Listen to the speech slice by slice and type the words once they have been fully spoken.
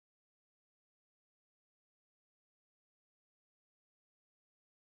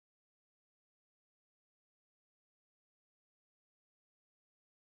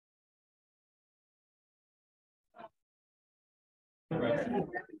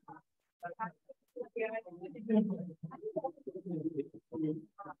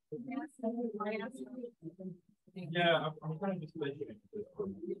Yeah, I'm trying to display it.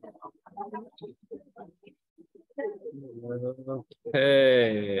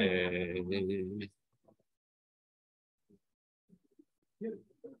 Hey.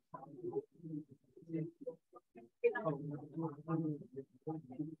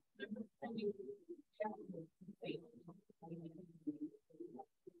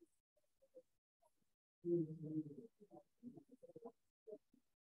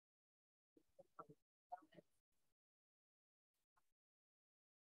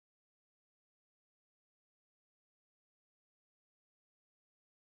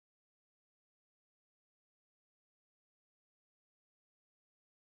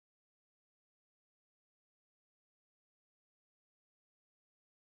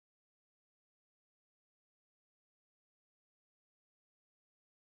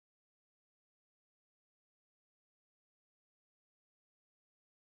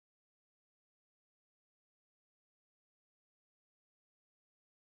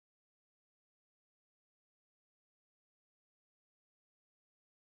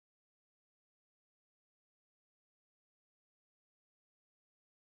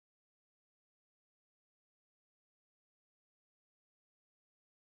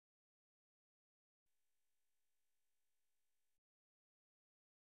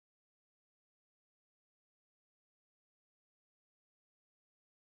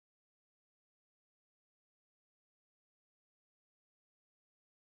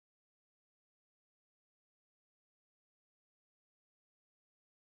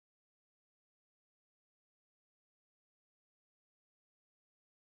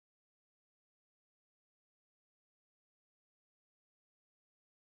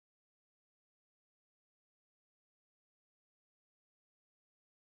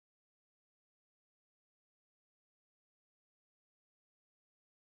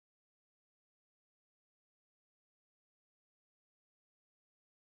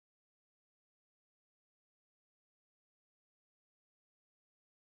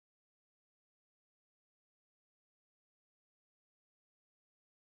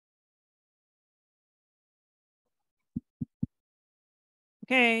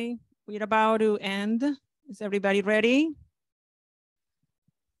 Okay, we're about to end. Is everybody ready?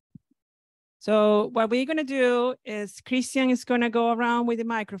 So what we're gonna do is Christian is gonna go around with the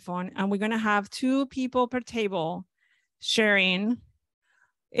microphone and we're gonna have 2 people per table sharing.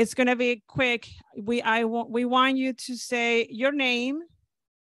 It's gonna be quick. We want you to say your name,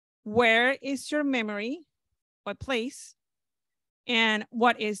 where is your memory, what place, and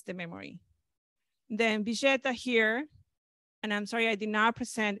what is the memory. Then Vijeta here, and I'm sorry I did not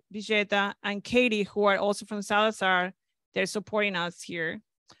present Vijeta and Katie, who are also from Salazar. They're supporting us here.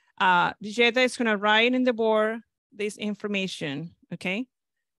 Vijeta is gonna write in the board this information, okay?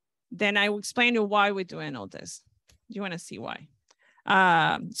 Then I will explain to you why we're doing all this. You wanna see why.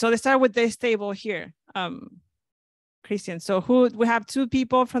 So let's start with this table here, Christian. So we have 2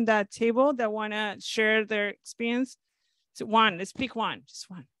 people from that table that wanna share their experience. So let's pick one, just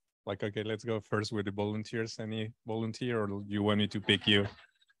one. Like, okay, let's go first with the volunteers. Any volunteer, or you want me to pick you?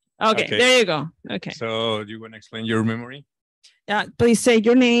 Okay, there you go. Okay. So do you want to explain your memory? Yeah, please say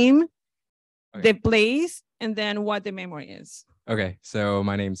your name, the place, and then what the memory is. Okay, so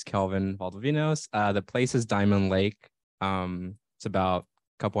my name's Kelvin Valdovinos. The place is Diamond Lake. It's about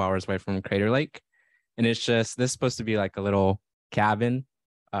a couple hours away from Crater Lake. And it's just, this is supposed to be like a little cabin,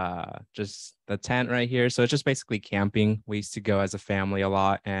 just the tent right here. So it's just basically camping. We used to go as a family a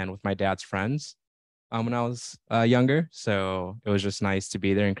lot and with my dad's friends when I was younger. So it was just nice to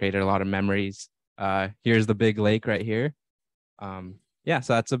be there and created a lot of memories. Here's the big lake right here. Yeah,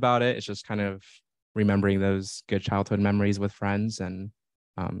 so that's about it. It's just kind of remembering those good childhood memories with friends. And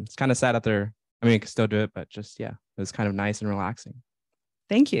it's kind of sad out there. I mean, you can still do it, but just, yeah, it was kind of nice and relaxing.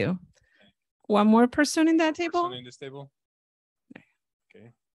 Thank you. One more person in that table? Person in this table?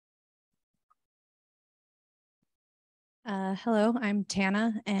 Okay. Hello, I'm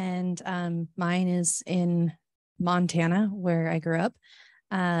Tana, and mine is in Montana, where I grew up.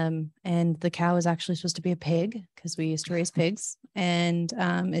 And the cow is actually supposed to be a pig because we used to raise pigs. And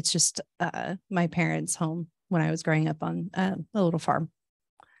it's just my parents' home when I was growing up on a little farm.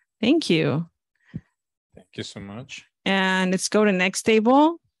 Thank you. Thank you so much. And let's go to the next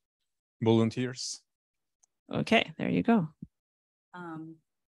table. Volunteers. Okay, there you go.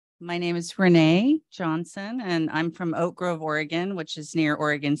 My name is Renee Johnson, and I'm from Oak Grove, Oregon, which is near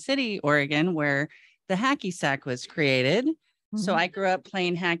Oregon City, Oregon, where the hacky sack was created. So I grew up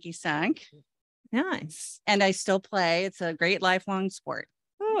playing hacky sack. Nice. And I still play. It's a great lifelong sport.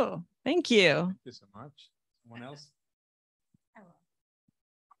 Oh, thank you. Thank you so much. Someone else?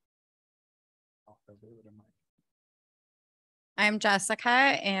 I'm Jessica,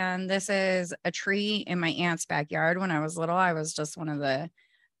 and this is a tree in my aunt's backyard. When I was little, I was just one of the,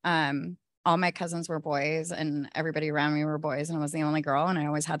 all my cousins were boys and everybody around me were boys, and I was the only girl, and I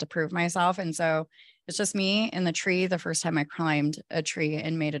always had to prove myself. And so it's just me in the tree the first time I climbed a tree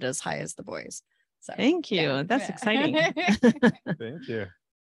and made it as high as the boys. So Thank you. yeah. That's exciting. Thank you.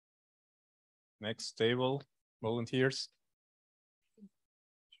 Next table, volunteers.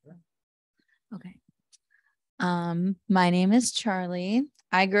 Sure. Okay. My name is Charlie.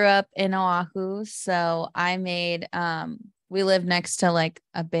 I grew up in Oahu, so I made we lived next to like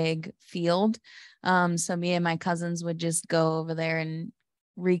a big field. So me and my cousins would just go over there and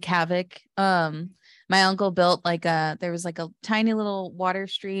wreak havoc. My uncle built like there was like a tiny little water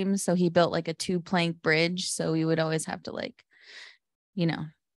stream, so he built like a 2-plank bridge, so we would always have to like, you know,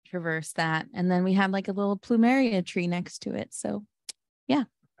 traverse that. And then we had like a little plumeria tree next to it. So yeah.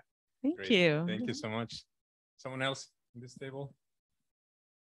 Thank Great. you. Thank you so much. Someone else in this table?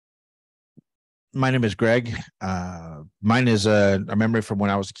 My name is Greg. Mine is a memory from when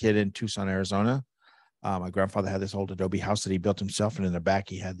I was a kid in Tucson, Arizona. My grandfather had this old adobe house that he built himself, and in the back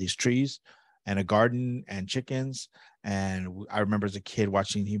he had these trees and a garden and chickens. And I remember as a kid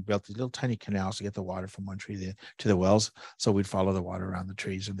watching, he built these little tiny canals to get the water from one tree to the wells. So we'd follow the water around the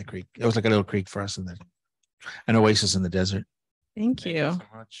trees in the creek. It was like a little creek for us, an oasis in the desert. Thank you.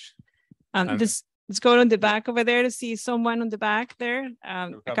 So much. And- Let's go to the back over there to see someone on the back there.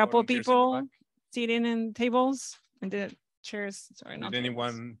 A couple of volunteers in the people back. sitting in tables and the chairs. Sorry, not Did tables.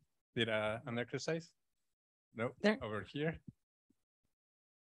 anyone did an exercise? No, There. over here.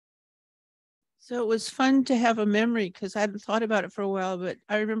 So it was fun to have a memory because I hadn't thought about it for a while, but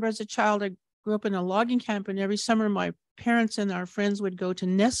I remember as a child, I grew up in a logging camp, and every summer my parents and our friends would go to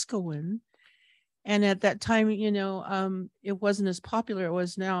Neskowin. And at that time, it wasn't as popular as it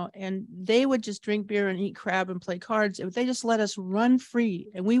was now. And they would just drink beer and eat crab and play cards. They just let us run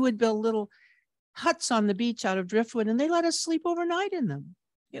free. And we would build little huts on the beach out of driftwood, and they let us sleep overnight in them.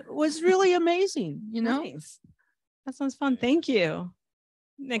 It was really amazing, Nice. That sounds fun. Thank you.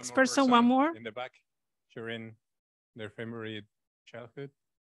 Next One more person, one more. in the back, sharing their favorite childhood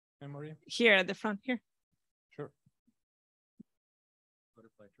memory. Here at the front here. Sure.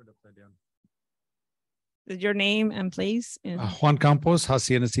 Butterfly down. Your name and place. Juan Campos,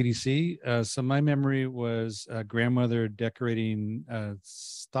 Hacienda CDC. So my memory was grandmother decorating a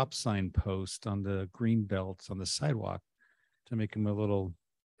stop sign post on the green belts on the sidewalk to make them a little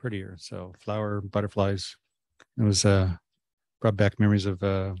prettier. So flower, butterflies. It was brought back memories of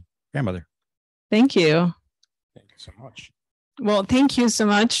grandmother. Thank you. Thank you so much. Well, thank you so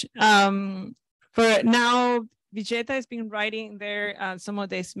much. For now, Vijeta has been writing there some of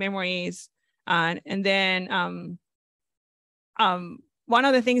these memories. And then one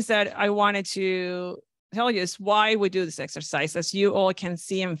of the things that I wanted to tell you is why we do this exercise. As you all can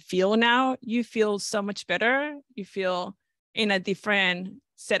see and feel now, you feel so much better. You feel in a different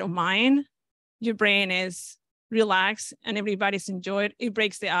set of mind. Your brain is relaxed and everybody's enjoyed. It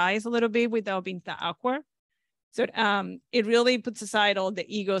breaks the ice a little bit without being that awkward. So it really puts aside all the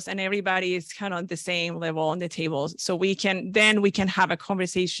egos and everybody is kind of on the same level on the table. So we can have a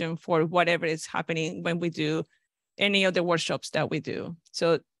conversation for whatever is happening when we do any of the workshops that we do.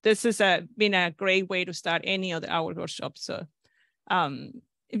 So this has been a great way to start any of our workshops. So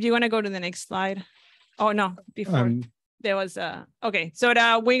if you want to go to the next slide. Oh, no, before there was okay. So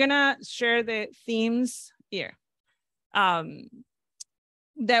we're going to share the themes here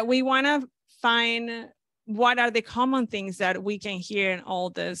that we want to find. What are the common things that we can hear in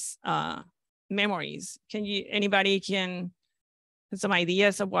all these memories? Anybody can have some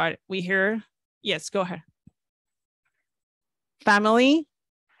ideas of what we hear? Yes, go ahead. Family.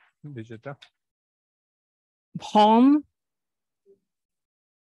 Digital. Home.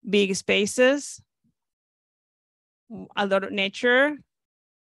 Big spaces. A lot of nature.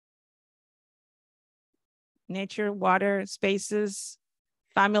 Nature, water, spaces,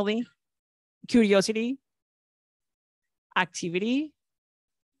 family, curiosity. Activity,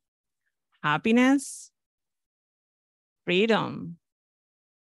 happiness, freedom.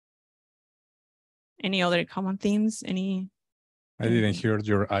 Any other common themes? I didn't hear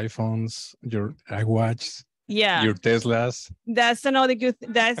your iPhones, your iWatch, Yeah, your Teslas. that's another good.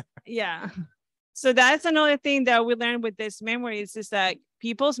 Yeah. So that's another thing that we learned with this memories is that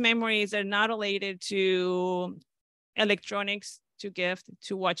people's memories are not related to electronics, to gift,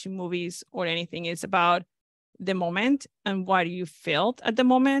 to watching movies or anything. It's about the moment and what you felt at the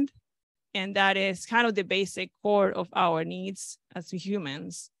moment. And that is kind of the basic core of our needs as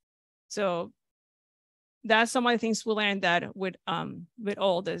humans. So that's some of the things we learned that with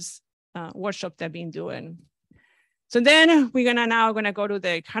all this workshop that I've been doing. So then we're now gonna go to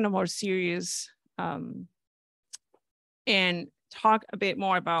the kind of more serious and talk a bit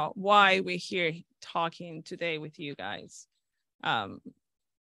more about why we're here talking today with you guys. Let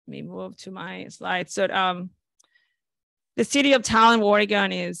me move to my slide. So the city of Talent,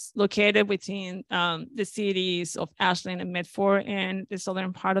 Oregon is located within the cities of Ashland and Medford in the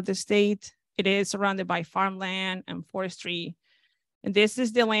southern part of the state. It is surrounded by farmland and forestry. And this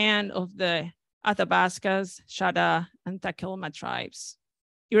is the land of the Athabascas, Shada, and Takelma tribes.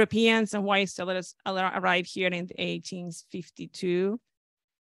 Europeans and white settlers arrived here in 1852,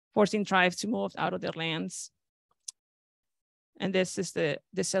 forcing tribes to move out of their lands. And this is the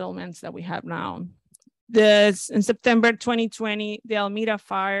settlements that we have now. In September 2020, the Almeda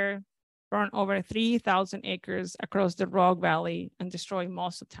Fire burned over 3,000 acres across the Rogue Valley and destroyed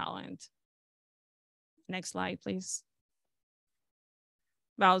most of Talent. Next slide, please.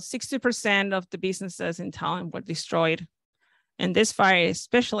 About 60% of the businesses in Talent were destroyed. And this fire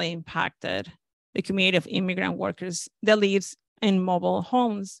especially impacted the community of immigrant workers that lives in mobile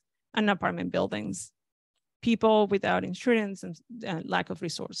homes and apartment buildings, people without insurance and lack of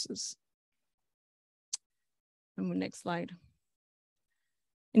resources. Next slide.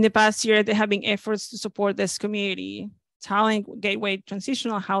 In the past year, there have been efforts to support this community. Talent Gateway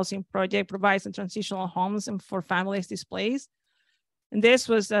Transitional Housing Project provides transitional homes and for families displaced. And this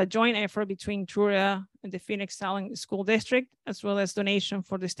was a joint effort between Trura and the Phoenix Talent School District, as well as donation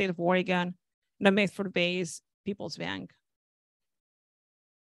for the state of Oregon and the Medford-based People's Bank.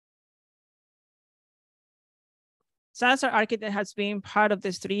 Salazar Architect has been part of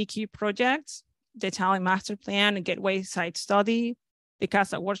these 3 key projects: the Talent Master Plan, the Gateway Site Study, the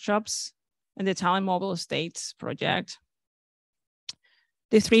CASA workshops, and the Talent Mobile Estates project.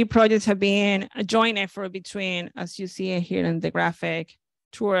 The 3 projects have been a joint effort between, as you see here in the graphic,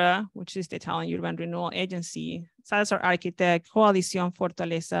 TURA, which is the Talent Urban Renewal Agency, Salazar Architect, Coalición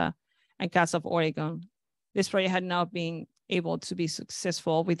Fortaleza, and CASA of Oregon. This project had not been able to be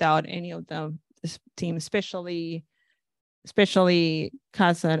successful without any of the team, especially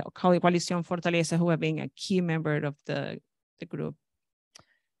CASA, Coalición Fortaleza, who have been a key member of the group.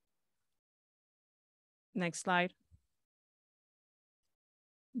 Next slide.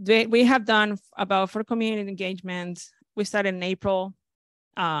 We have done about 4 community engagements. We started in April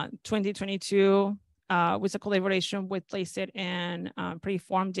 2022 with a collaboration with Placeit and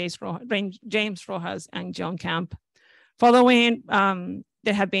Preform, James Rojas and John Camp. Following,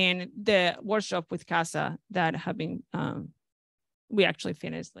 there have been the workshop with CASA that have been, we actually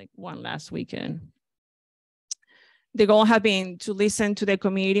finished like one last weekend. The goal has been to listen to the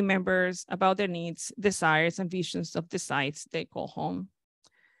community members about their needs, desires, and visions of the sites they call home.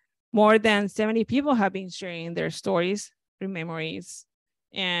 More than 70 people have been sharing their stories, their memories,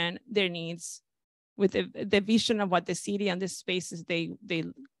 and their needs with the vision of what the city and the spaces they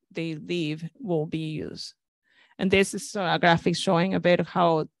live will be used. And this is a graphic showing a bit of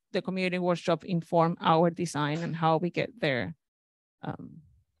how the community workshop inform our design and how we get there.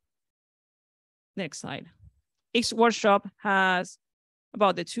 Next slide. Each workshop has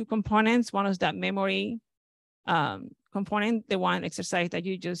about the 2 components. One is that memory component, the one exercise that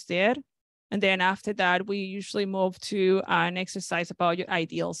you just did. And then after that, we usually move to an exercise about your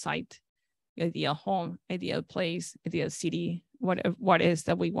ideal site, your ideal home, ideal place, ideal city, what is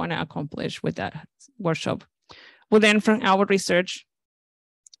that we want to accomplish with that workshop. Well, then from our research,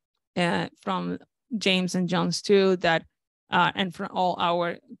 from James and John's too, that and from all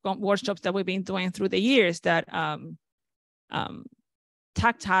our workshops that we've been doing through the years, that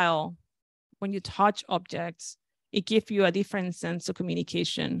tactile, when you touch objects, it gives you a different sense of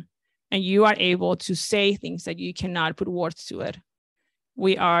communication, and you are able to say things that you cannot put words to it.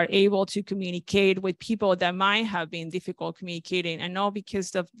 We are able to communicate with people that might have been difficult communicating, and not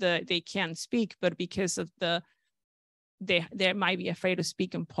because of they can't speak, but because of they might be afraid to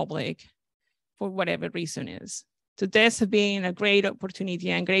speak in public for whatever reason is. So this has been a great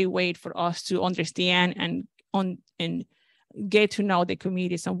opportunity and great way for us to understand and get to know the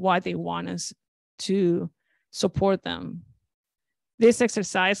communities and what they want us to support them. This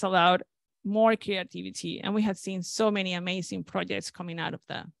exercise allowed more creativity, and we have seen so many amazing projects coming out of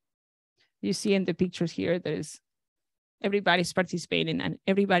that. You see in the pictures here, there's everybody's participating and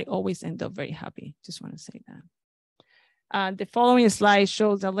everybody always ends up very happy. Just want to say that. The following slide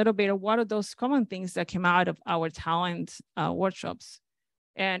shows a little bit of what are those common things that came out of our talent workshops.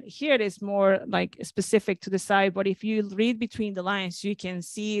 And here it is more like specific to the site, but if you read between the lines, you can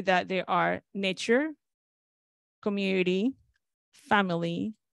see that there are nature, community,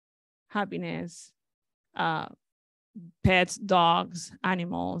 family, happiness, pets, dogs,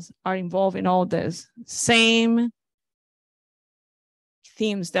 animals are involved in all this. Same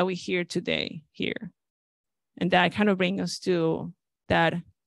themes that we hear today here. And that kind of brings us to that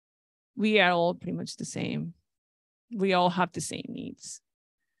we are all pretty much the same. We all have the same needs.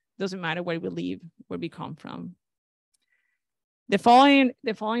 Doesn't matter where we live, where we come from. The following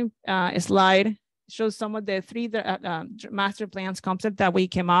slide shows some of the three master plans concept that we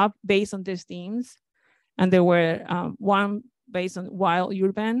came up based on these themes. And there were one based on wild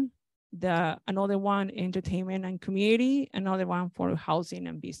urban, another one entertainment and community, another one for housing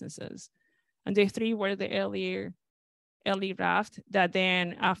and businesses. And the three were the early draft that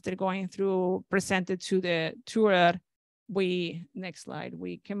then after going through presented to the tour, next slide,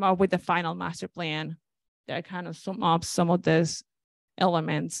 we came up with the final master plan that kind of sum up some of these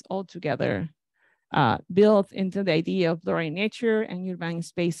elements all together, built into the idea of blurring nature and urban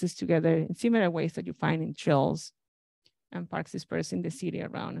spaces together in similar ways that you find in trails and parks dispersed in the city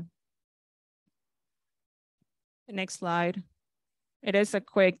around. The next slide. It is a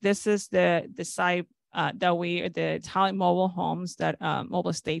quick, this is the site the talent mobile homes mobile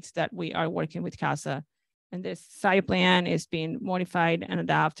estates that we are working with CASA. And this site plan is being modified and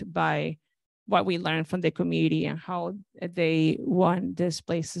adapted by what we learned from the community and how they want these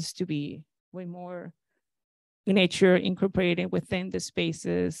places to be way more nature incorporated within the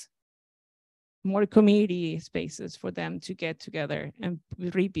spaces, more community spaces for them to get together and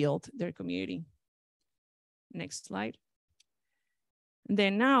rebuild their community. Next slide. And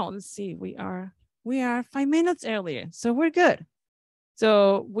then now, let's see, we are 5 minutes earlier, so we're good.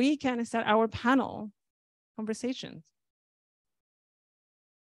 So we can start our panel conversations.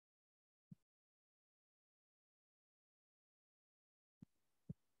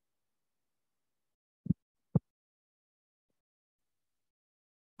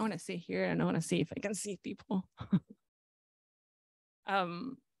 I want to sit here and I want to see if I can see people.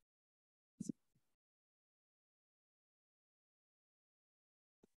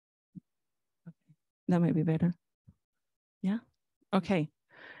 That might be better. Yeah. Okay.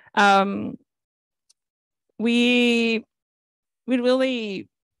 We really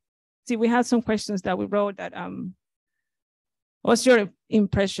see. We had some questions that we wrote. That what's your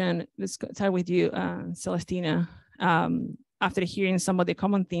impression? Let's start with you, Celestina. After hearing some of the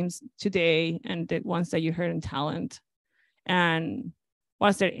common themes today and the ones that you heard in talent, and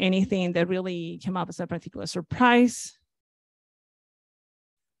was there anything that really came up as a particular surprise?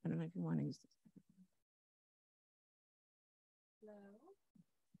 I don't know if you want to use this.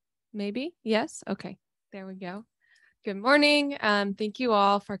 Maybe, yes, okay, there we go. Good morning. Thank you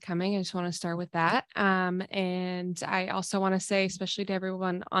all for coming. I just want to start with that. And I also want to say, especially to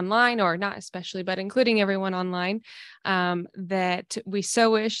everyone online, or not especially, but including everyone online, that we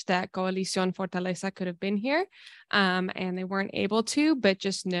so wish that Coalición Fortaleza could have been here, and they weren't able to, but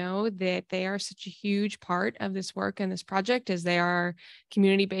just know that they are such a huge part of this work and this project, as they are a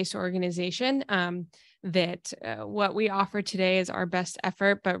community-based organization. That what we offer today is our best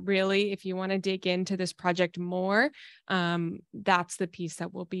effort, but really, if you want to dig into this project more, that's the piece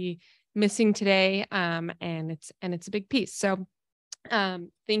that we'll be missing today, and it's a big piece. So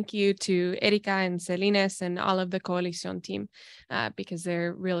thank you to Erika and Celines and all of the Coalición team, because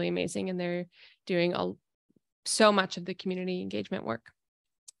they're really amazing and they're doing so much of the community engagement work.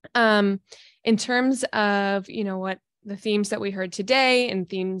 In terms of, what the themes that we heard today and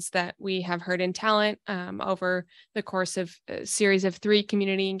themes that we have heard in talent over the course of a series of 3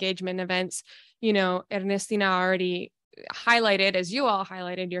 community engagement events, Ernestina already highlighted, as you all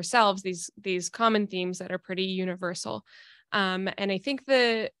highlighted yourselves, these common themes that are pretty universal. And I think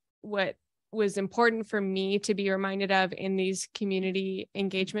what was important for me to be reminded of in these community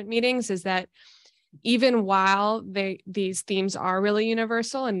engagement meetings is that even while these themes are really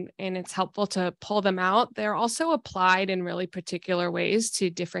universal and it's helpful to pull them out, they're also applied in really particular ways to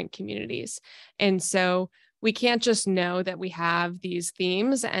different communities. And so we can't just know that we have these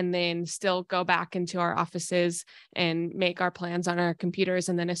themes and then still go back into our offices and make our plans on our computers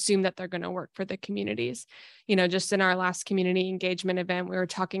and then assume that they're going to work for the communities. Just in our last community engagement event, we were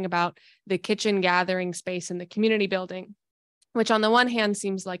talking about the kitchen gathering space in the community building, which on the one hand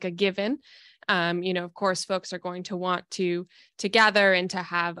seems like a given. Of course, folks are going to want to gather and to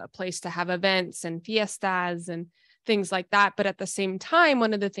have a place to have events and fiestas and things like that. But at the same time,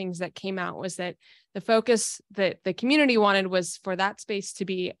 one of the things that came out was that the focus that the community wanted was for that space to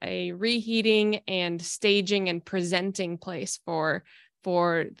be a reheating and staging and presenting place for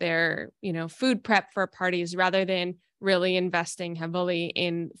for their, food prep for parties rather than really investing heavily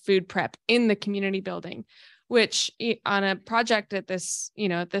in food prep in the community building, which on a project at this,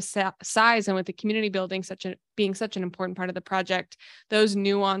 this size and with the community building being such an important part of the project, those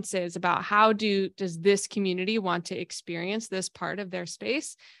nuances about how does this community want to experience this part of their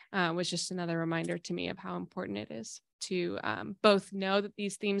space was just another reminder to me of how important it is to both know that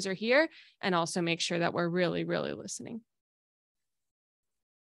these themes are here and also make sure that we're really, really listening.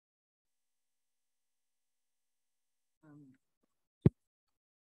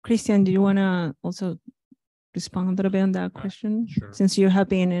 Christian, do you want to also respond a little bit on that question? Sure. Since you have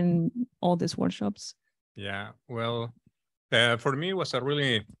been in all these workshops. Yeah, well, for me, it was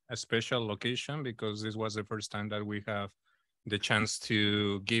a special location because this was the first time that we have the chance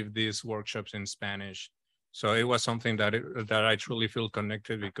to give these workshops in Spanish. So it was something that I truly feel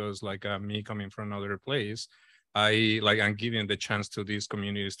connected because me coming from another place, I'm giving the chance to these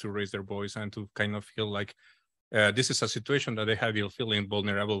communities to raise their voice and to kind of feel like this is a situation that they have been feeling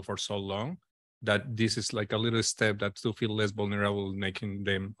vulnerable for so long that this is like a little step that to feel less vulnerable, making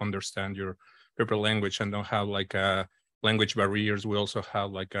them understand your paper language and don't have language barriers. We also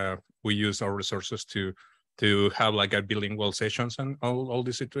have we use our resources to have a bilingual sessions and all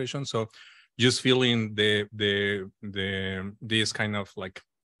these situations. So just feeling this kind of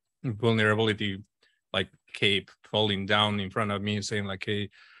vulnerability, cape falling down in front of me saying hey,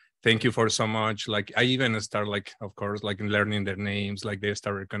 thank you for so much. I even start of course, learning their names, they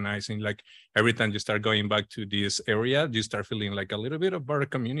start recognizing, every time you start going back to this area, you start feeling a little bit of our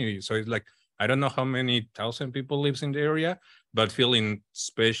community. So it's I don't know how many thousand people lives in the area, but feeling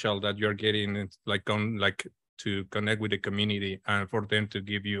special that you're getting to connect with the community and for them to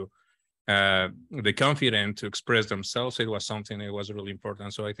give you the confidence to express themselves. It was something that was really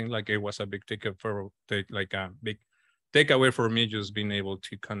important. So I think it was a big ticket for a big takeaway for me, just being able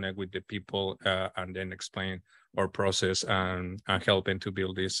to connect with the people and then explain our process and helping to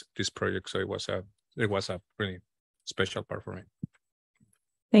build this project. So it was a really special part for me.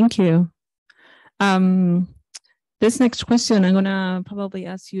 Thank you. This next question, I'm gonna probably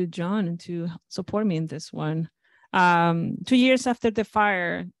ask you, John, to support me in this one. 2 years after the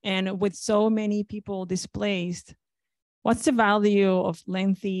fire and with so many people displaced, what's the value of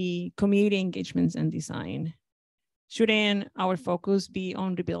lengthy community engagements and design? Shouldn't our focus be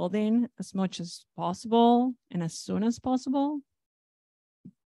on rebuilding as much as possible and as soon as possible?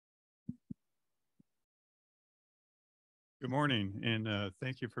 Good morning, and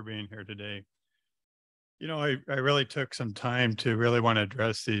thank you for being here today. I really took some time to really want to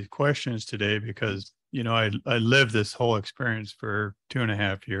address these questions today because, I lived this whole experience for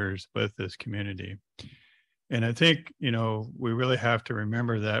 2.5 years with this community. And I think, we really have to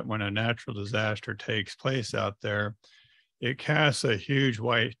remember that when a natural disaster takes place out there, it casts a huge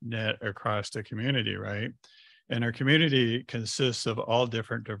white net across the community, right? And our community consists of all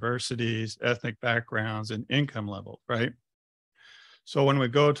different diversities, ethnic backgrounds, and income levels, right? So when we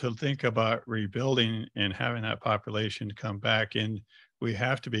go to think about rebuilding and having that population come back in, we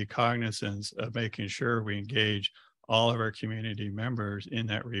have to be cognizant of making sure we engage all of our community members in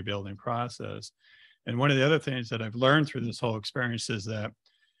that rebuilding process. And one of the other things that I've learned through this whole experience is that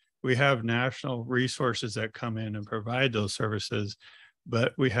we have national resources that come in and provide those services,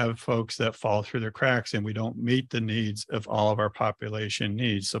 but we have folks that fall through the cracks and we don't meet the needs of all of our population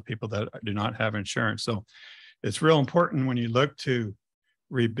needs. So people that do not have insurance. So it's real important when you look to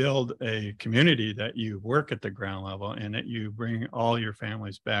rebuild a community that you work at the ground level and that you bring all your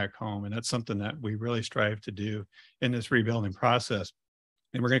families back home. And that's something that we really strive to do in this rebuilding process.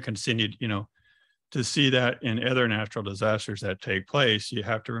 And we're going to continue, to see that in other natural disasters that take place. You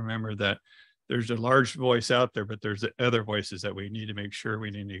have to remember that there's a large voice out there, but there's the other voices that we need to make sure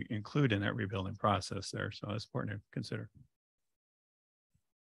we need to include in that rebuilding process there. So that's important to consider.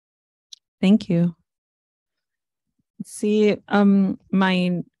 Thank you. Let's see,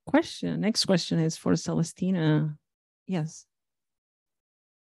 my next question is for Celestina. Yes.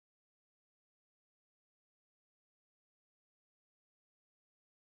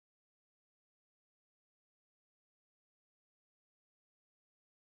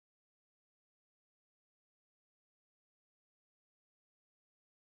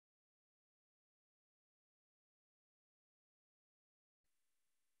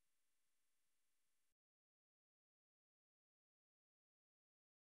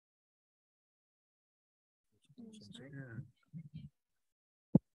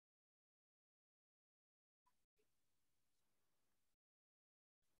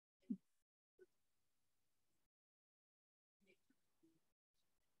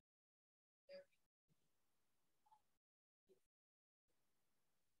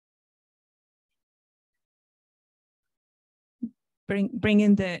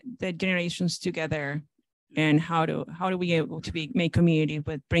 bringing the generations together, and how do we able to make community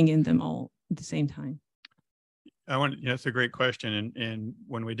with bringing them all at the same time? That's a great question. And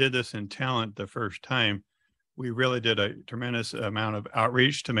when we did this in Talent the first time, we really did a tremendous amount of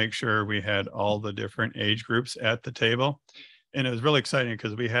outreach to make sure we had all the different age groups at the table. And it was really exciting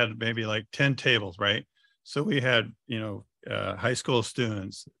because we had maybe like 10 tables, right? So we had, high school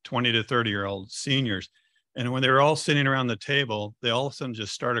students, 20 to 30-year-old seniors. And when they were all sitting around the table, they all of a sudden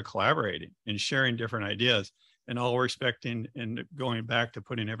just started collaborating and sharing different ideas, and all respecting and going back to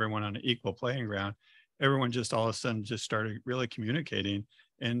putting everyone on an equal playing ground. Everyone just all of a sudden just started really communicating.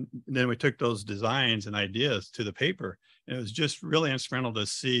 And then we took those designs and ideas to the paper. And it was just really instrumental to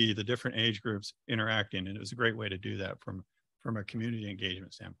see the different age groups interacting. And it was a great way to do that from a community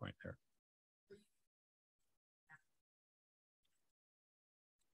engagement standpoint there.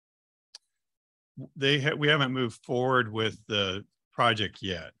 We haven't moved forward with the project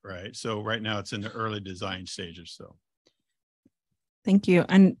yet, right? So right now it's in the early design stages. So thank you.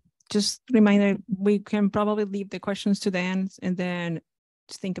 And just reminder, we can probably leave the questions to the end and then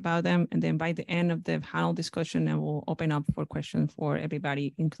think about them. And then by the end of the panel discussion, then we'll open up for questions for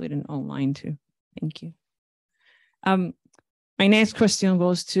everybody, including online too. Thank you. My next question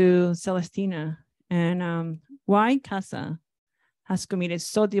goes to Celestina. And why CASA has committed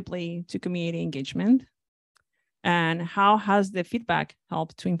so deeply to community engagement? And how has the feedback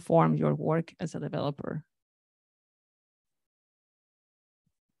helped to inform your work as a developer?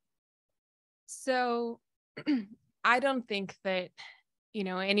 So I don't think that,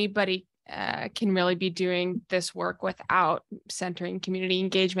 anybody can really be doing this work without centering community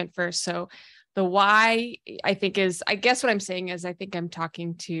engagement first. So the why, I guess what I'm saying is, I think I'm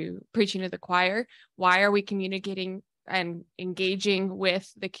preaching to the choir. Why are we communicating and engaging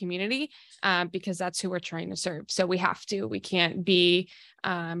with the community? Because that's who we're trying to serve. So we can't be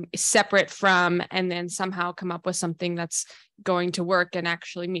separate from, and then somehow come up with something that's going to work and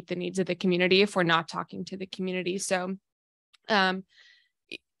actually meet the needs of the community if we're not talking to the community. So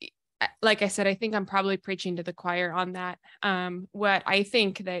like I said, I think I'm probably preaching to the choir on that. What I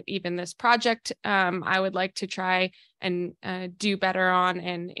think that even this project, I would like to try and do better on,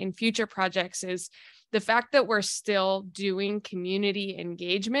 and in future projects, is the fact that we're still doing community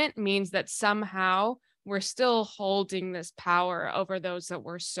engagement means that somehow we're still holding this power over those that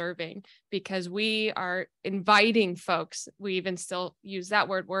we're serving, because we are inviting folks. We even still use that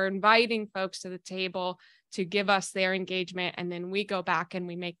word. We're inviting folks to the table to give us their engagement, and then we go back and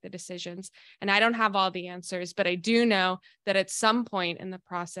we make the decisions. And I don't have all the answers, but I do know that at some point in the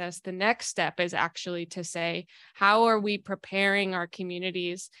process, the next step is actually to say, how are we preparing our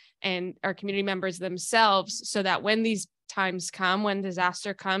communities and our community members themselves so that when these times come, when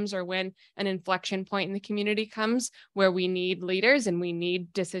disaster comes, or when an inflection point in the community comes where we need leaders and we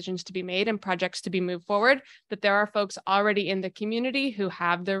need decisions to be made and projects to be moved forward, that there are folks already in the community who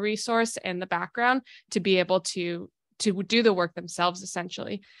have the resource and the background to be able to do the work themselves,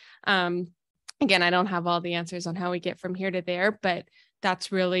 essentially. Again, I don't have all the answers on how we get from here to there, but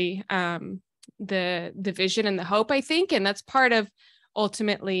that's really the vision and the hope, I think. And that's part of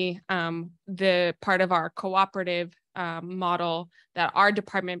ultimately the part of our cooperative model that our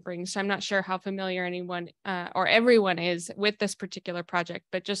department brings. So I'm not sure how familiar anyone or everyone is with this particular project,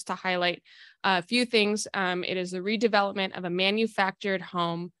 but just to highlight a few things, it is the redevelopment of a manufactured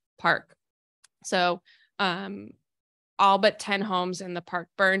home park. So all but 10 homes in the park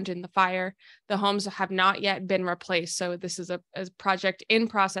burned in the fire. The homes have not yet been replaced. So this is a project in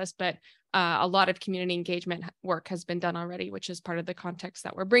process, but a lot of community engagement work has been done already, which is part of the context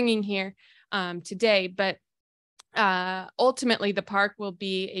that we're bringing here today. But ultimately, the park will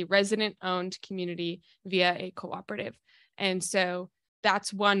be a resident-owned community via a cooperative. And so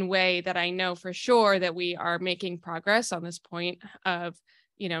that's one way that I know for sure that we are making progress on this point of,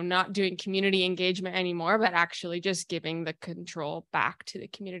 not doing community engagement anymore, but actually just giving the control back to the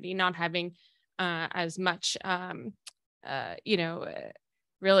community, not having as much,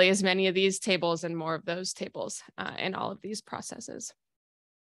 really as many of these tables and more of those tables in all of these processes.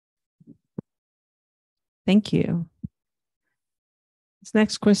 Thank you. This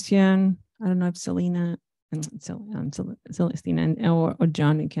next question, I don't know if Celestina or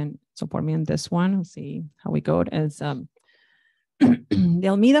John can support me on this one. We'll see how we go. As the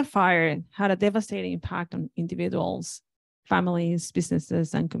Almeda Fire had a devastating impact on individuals, families,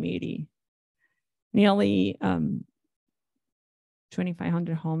 businesses, and community. Nearly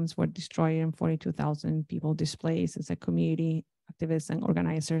 2,500 homes were destroyed and 42,000 people displaced. As a community activist and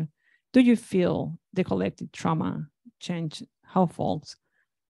organizer, do you feel the collective trauma changed how folks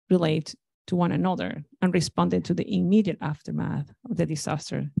relate to one another and responded to the immediate aftermath of the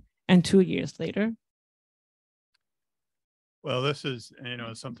disaster and 2 years later? Well, this is,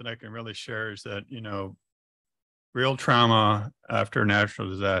 something I can really share is that, real trauma after natural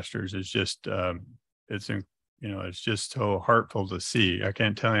disasters is just, it's just so heartful to see. I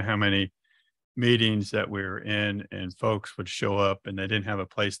can't tell you how many meetings that we were in and folks would show up and they didn't have a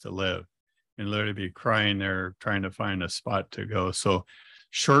place to live and literally be crying there trying to find a spot to go. So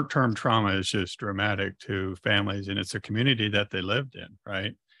short-term trauma is just dramatic to families, and it's a community that they lived in,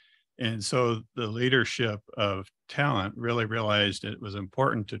 right? And so the leadership of Talent really realized it was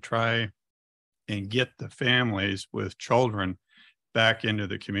important to try and get the families with children back into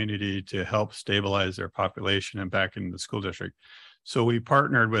the community to help stabilize their population and back into the school district. So we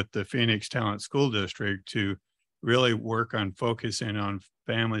partnered with the Phoenix Talent School District to really work on focusing on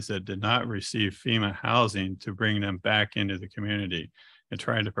families that did not receive FEMA housing to bring them back into the community and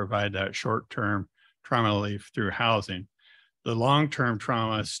trying to provide that short-term trauma relief through housing. The long-term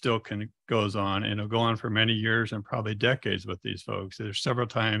trauma still goes on, and it'll go on for many years and probably decades with these folks. There's several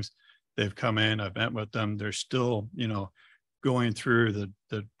times they've come in, I've met with them. They're still, going through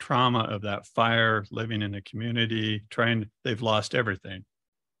the trauma of that fire, living in the community, they've lost everything,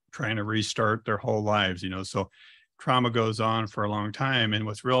 trying to restart their whole lives, so trauma goes on for a long time. And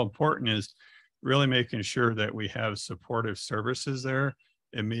what's real important is really making sure that we have supportive services there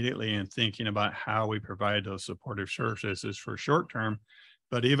immediately and thinking about how we provide those supportive services for short term,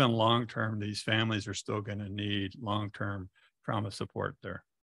 but even long term, these families are still going to need long-term trauma support there.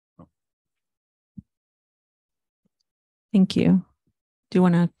 Thank you. Do you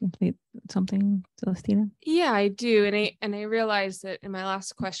want to complete something, Celestina? Yeah, I do. And I realized that in my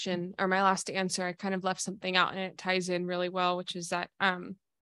last question or my last answer, I kind of left something out, and it ties in really well, which is that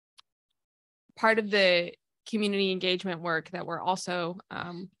part of the community engagement work that we're also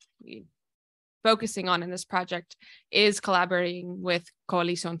focusing on in this project is collaborating with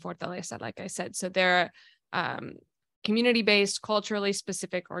Coalición Fortaleza, like I said. So they're community-based, culturally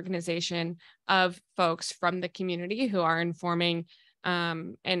specific organization of folks from the community who are informing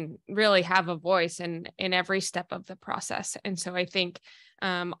and really have a voice in every step of the process. And so I think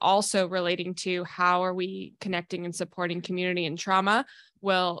also relating to how are we connecting and supporting community and trauma?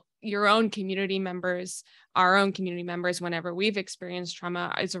 Well, your own community members, our own community members, whenever we've experienced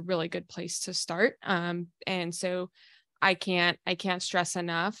trauma, is a really good place to start. And so I can't stress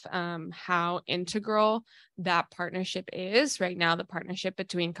enough how integral that partnership is right now, the partnership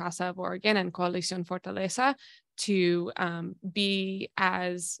between Casa of Oregon and Coalición Fortaleza, to be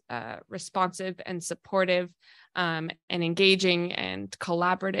as responsive and supportive and engaging and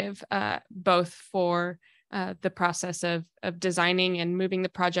collaborative, both for the process of designing and moving the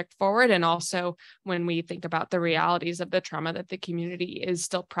project forward, and also when we think about the realities of the trauma that the community is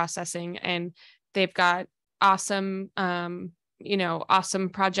still processing. And they've got awesome, awesome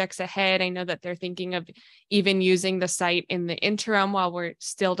projects ahead. I know that they're thinking of even using the site in the interim while we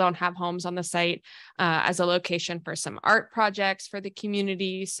still don't have homes on the site as a location for some art projects for the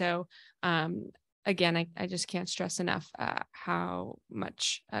community. So again, I just can't stress enough how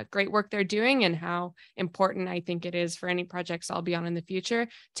much great work they're doing and how important I think it is for any projects I'll be on in the future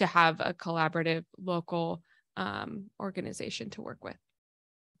to have a collaborative local organization to work with.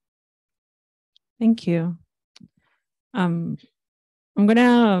 Thank you. I'm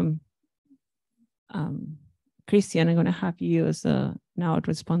gonna, Christian, I'm gonna have you as now to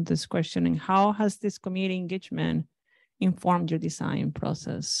respond to this question. And how has this community engagement informed your design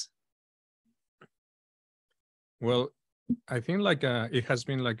process? Well, I think it has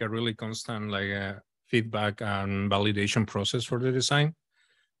been like a really constant feedback and validation process for the design.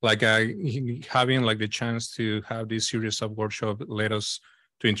 Having the chance to have this series of workshops led us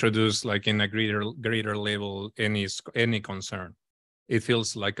to introduce in a greater level any concern. It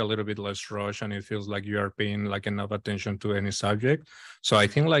feels like a little bit less rush, and it feels like you are paying enough attention to any subject. So I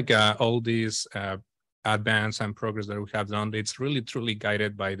think all these advance and progress that we have done, it's really truly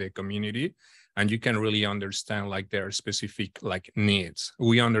guided by the community, and you can really understand their specific needs.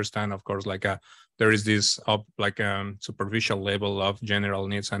 We understand, of course, there is this superficial level of general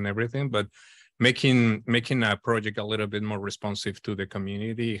needs and everything, but making a project a little bit more responsive to the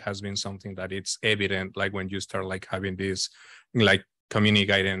community has been something that it's evident when you start having this community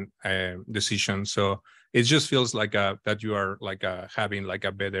guided decision. So it just feels that you are having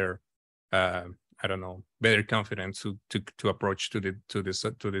a better better confidence to approach to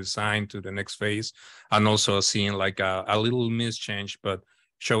the design, to the next phase, and also seeing a little mischange, but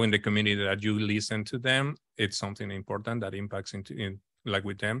showing the community that you listen to them. It's something important that impacts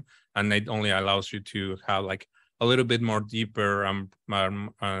with them, and it only allows you to have a little bit more deeper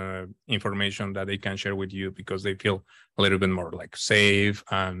information that they can share with you, because they feel a little bit more like safe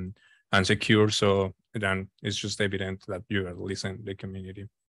and secure. So then it's just evident that you are listening to the community.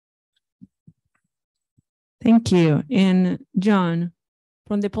 Thank you. And John,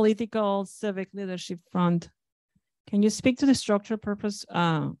 from the political civic leadership front, can you speak to the structural purpose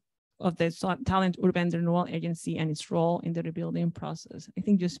of the Talent Urban Renewal Agency and its role in the rebuilding process? I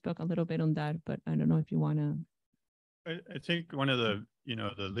think you spoke a little bit on that, but I don't know if you want to. I think one of the,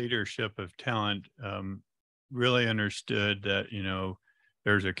 the leadership of Talent really understood that,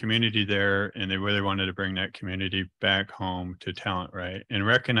 there's a community there and they really wanted to bring that community back home to Talent, right? And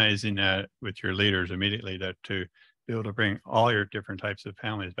recognizing that with your leaders immediately, that to be able to bring all your different types of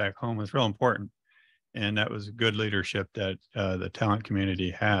families back home is real important. And that was good leadership that the Talent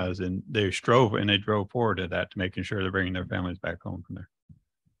community has. And they drove forward to that, to making sure they're bringing their families back home from there.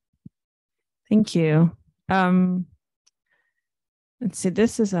 Thank you. Let's see,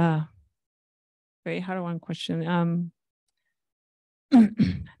 this is a very hard one question.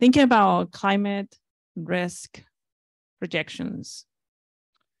 Thinking about climate risk projections,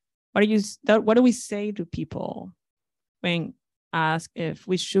 what do we say to people when asked if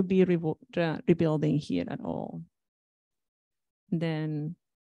we should be rebuilding here at all? And then,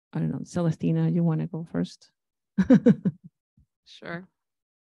 I don't know, Celestina, you want to go first? Sure.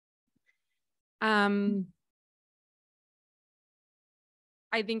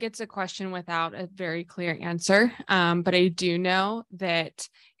 I think it's a question without a very clear answer, but I do know that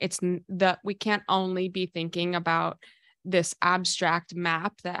we can't only be thinking about this abstract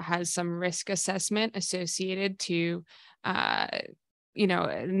map that has some risk assessment associated to, a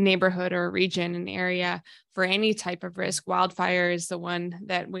neighborhood or a region, an area for any type of risk. Wildfire is the one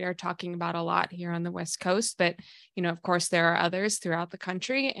that we are talking about a lot here on the West Coast, but of course there are others throughout the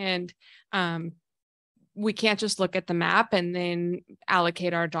country, and we can't just look at the map and then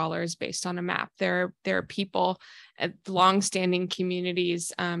allocate our dollars based on a map. There are people at longstanding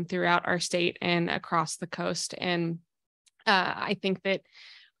communities throughout our state and across the coast. And I think that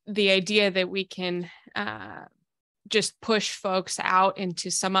the idea that we can just push folks out into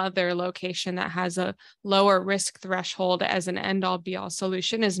some other location that has a lower risk threshold as an end-all be-all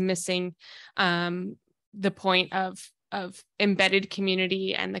solution is missing the point of embedded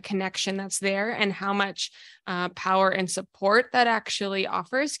community and the connection that's there, and how much power and support that actually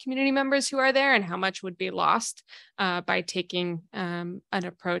offers community members who are there, and how much would be lost by taking an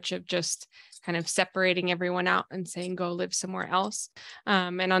approach of just kind of separating everyone out and saying, go live somewhere else.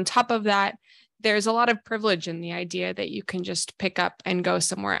 And on top of that, there's a lot of privilege in the idea that you can just pick up and go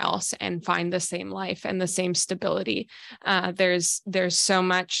somewhere else and find the same life and the same stability. There's so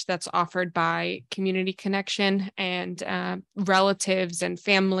much that's offered by community connection and relatives and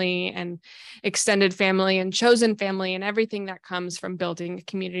family and extended family and chosen family and everything that comes from building a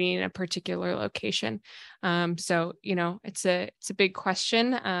community in a particular location. So, it's a big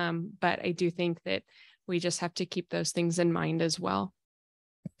question, but I do think that we just have to keep those things in mind as well.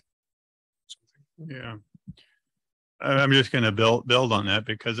 Yeah, I'm just going to build on that,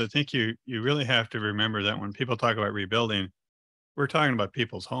 because I think you really have to remember that when people talk about rebuilding, we're talking about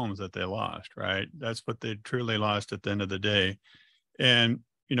people's homes that they lost, right? That's what they truly lost at the end of the day. And,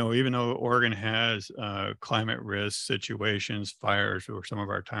 even though Oregon has climate risk situations, fires, or some of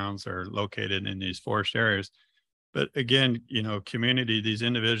our towns are located in these forest areas, but again, community, these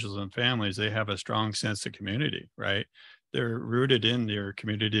individuals and families, they have a strong sense of community, right? They're rooted in their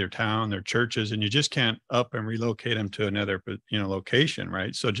community, their town, their churches, and you just can't up and relocate them to another, location,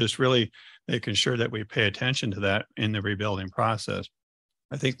 right? So just really making sure that we pay attention to that in the rebuilding process.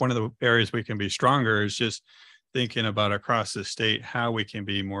 I think one of the areas we can be stronger is just thinking about across the state, how we can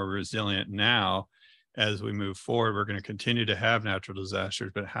be more resilient now as we move forward. We're going to continue to have natural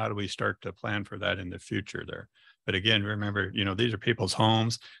disasters, but how do we start to plan for that in the future there? But again, remember, these are people's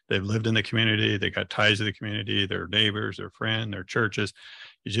homes. They've lived in the community. They got ties to the community, their neighbors, their friends, their churches.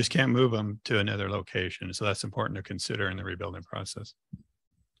 You just can't move them to another location. So that's important to consider in the rebuilding process.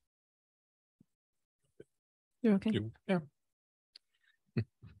 You're okay? Yeah.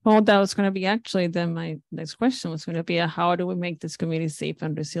 Well, that was going to be actually then my next question was going to be, how do we make this community safe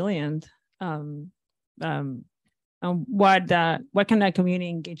and resilient? And what can that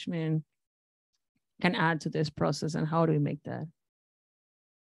community engagement can add to this process, and how do we make that?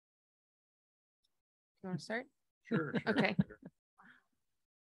 You want to start? Sure. Okay.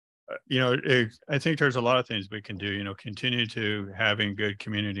 I think there's a lot of things we can do, continue to having good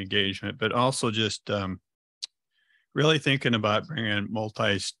community engagement, but also just really thinking about bringing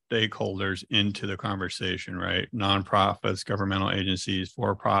multi-stakeholders into the conversation, right? Nonprofits, governmental agencies,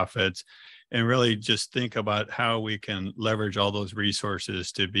 for-profits, and really just think about how we can leverage all those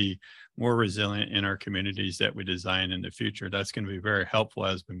resources to be more resilient in our communities that we design in the future. That's going to be very helpful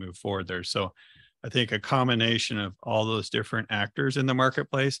as we move forward there. So I think a combination of all those different actors in the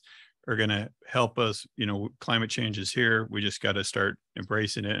marketplace are going to help us. Climate change is here. We just got to start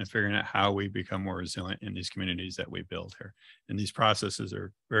embracing it and figuring out how we become more resilient in these communities that we build here. And these processes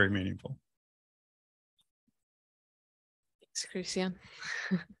are very meaningful. Thanks, Christian.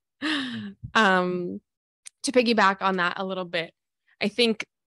 To piggyback on that a little bit, I think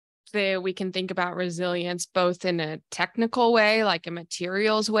that we can think about resilience both in a technical way, like a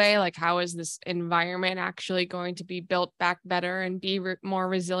materials way, like how is this environment actually going to be built back better and be more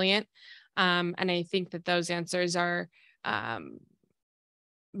resilient? And I think that those answers are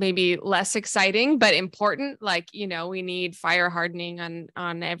maybe less exciting, but important. Like, we need fire hardening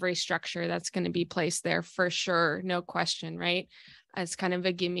on every structure that's going to be placed there for sure. No question, right? It's kind of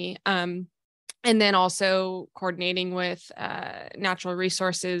a gimme. And then also coordinating with natural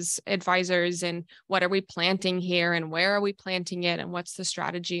resources advisors and what are we planting here and where are we planting it and what's the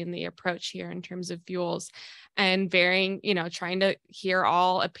strategy and the approach here in terms of fuels, and varying, trying to hear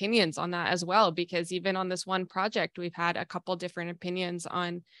all opinions on that as well, because even on this one project, we've had a couple different opinions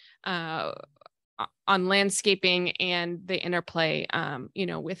on landscaping and the interplay,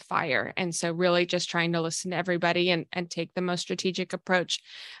 with fire. And so really just trying to listen to everybody and take the most strategic approach.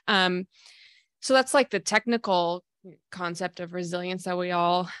 So that's like the technical concept of resilience that we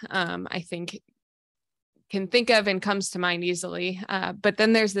all, I think, can think of and comes to mind easily. But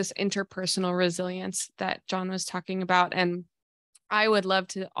then there's this interpersonal resilience that John was talking about. And I would love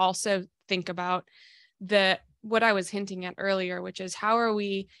to also think about what I was hinting at earlier, which is how are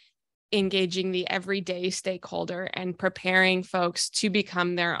we engaging the everyday stakeholder and preparing folks to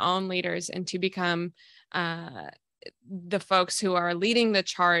become their own leaders and to become the folks who are leading the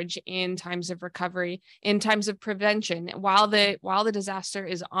charge in times of recovery, in times of prevention, while the disaster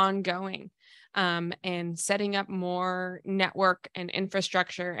is ongoing, and setting up more network and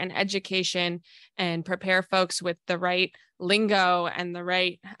infrastructure and education, and prepare folks with the right lingo and the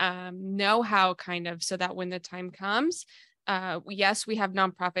right know-how, kind of, so that when the time comes, yes, we have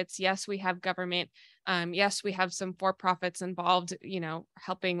nonprofits, yes, we have government, yes, we have some for-profits involved,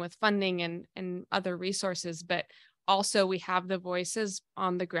 helping with funding and other resources, but also we have the voices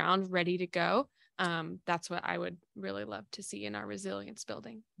on the ground ready to go. That's what I would really love to see in our resilience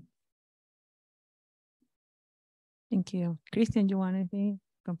building. Thank you. Christian, you want anything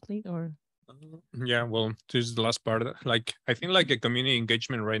complete or? Yeah, well, this is the last part. Like, I think like a community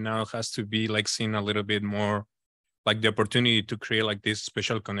engagement right now has to be like seen a little bit more like the opportunity to create like this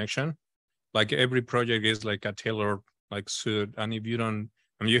special connection. Like every project is like a tailored like suit. And if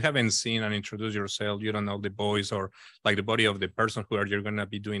you haven't seen and introduced yourself, you don't know the voice or like the body of the person you're going to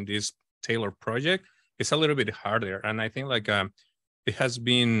be doing this tailored project, it's a little bit harder. And I think like it has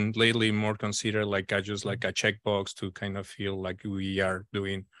been lately more considered like just like a checkbox to kind of feel like we are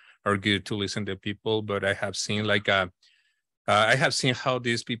doing our good to listen to people. But I have seen like I have seen how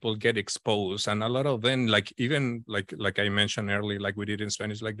these people get exposed, and a lot of them, like even like I mentioned earlier, like we did in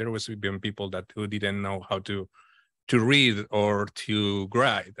Spanish, like there was even people who didn't know how to read or to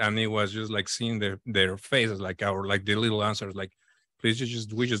write, and it was just like seeing their faces, like the little answers, like we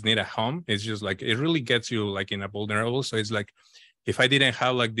just need a home. It's just like it really gets you like in a vulnerable. So it's like if I didn't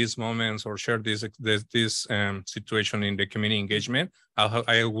have like these moments or share this situation in the community engagement,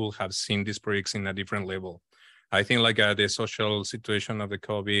 I will have seen these projects in a different level. I think like the social situation of the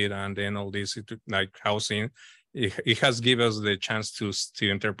COVID and then all this like housing, it has given us the chance to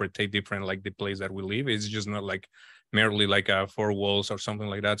interpret different like the place that we live. It's just not like merely like four walls or something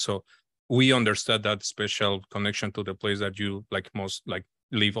like that. So we understood that special connection to the place that you like most like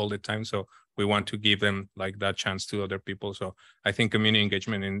live all the time. So we want to give them like that chance to other people. So I think community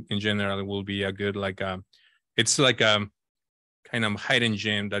engagement in general will be a good like it's like a kind of hidden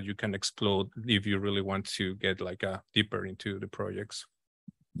gem that you can explode if you really want to get like deeper into the projects.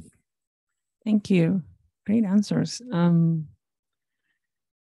 Thank you. Great answers. And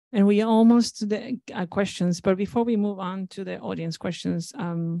we almost to the questions, but before we move on to the audience questions,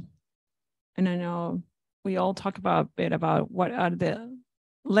 and I know we all talk about a bit about what are the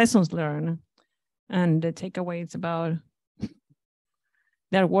lessons learned and the takeaways about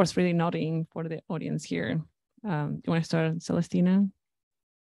that worth really noting for the audience here. Do you want to start, Celestina?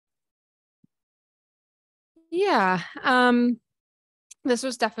 Yeah. This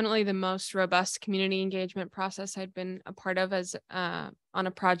was definitely the most robust community engagement process I'd been a part of as on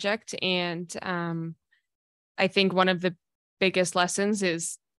a project. And I think one of the biggest lessons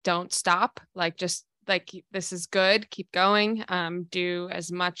is don't stop, like just like, this is good, keep going, do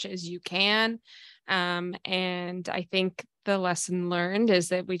as much as you can. And I think the lesson learned is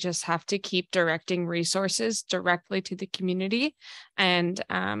that we just have to keep directing resources directly to the community and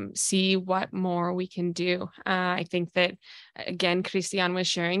see what more we can do. I think that, again, Christian was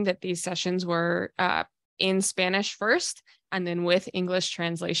sharing that these sessions were in Spanish first, and then with English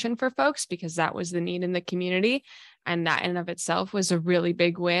translation for folks, because that was the need in the community. And that in and of itself was a really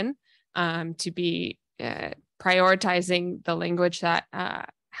big win, to be prioritizing the language that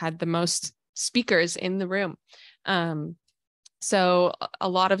had the most speakers in the room. So a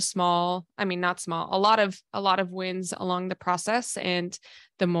lot of small, I mean, not small, a lot of wins along the process. And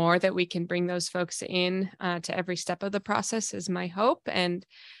the more that we can bring those folks in to every step of the process is my hope. And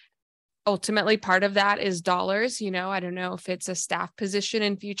ultimately, part of that is dollars. I don't know if it's a staff position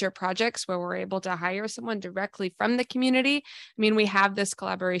in future projects where we're able to hire someone directly from the community. I mean, we have this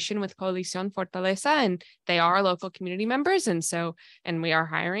collaboration with Coalición Fortaleza, and they are local community members. And we are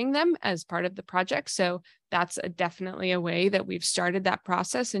hiring them as part of the project. So that's definitely a way that we've started that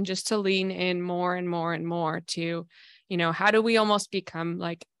process, and just to lean in more and more and more to, how do we almost become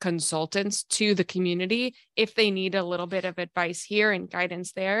like consultants to the community if they need a little bit of advice here and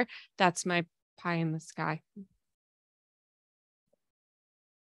guidance there? That's my pie in the sky.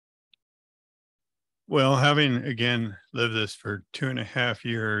 Well, having again lived this for 2.5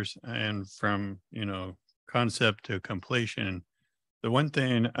 years, and from concept to completion, the one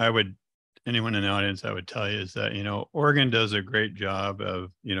thing anyone in the audience I would tell you is that Oregon does a great job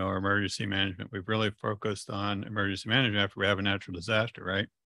of emergency management. We've really focused on emergency management after we have a natural disaster, right?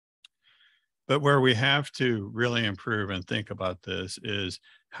 But where we have to really improve and think about this is,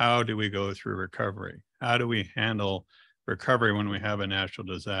 how do we go through recovery? How do we handle recovery when we have a natural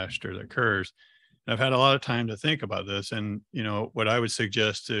disaster that occurs? And I've had a lot of time to think about this. And what I would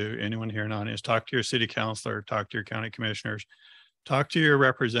suggest to anyone here in the audience: talk to your city councilor, talk to your county commissioners, talk to your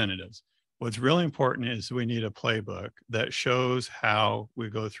representatives. What's really important is we need a playbook that shows how we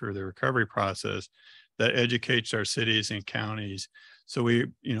go through the recovery process, that educates our cities and counties. So we,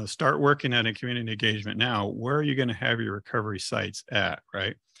 start working at a community engagement now. Where are you going to have your recovery sites at,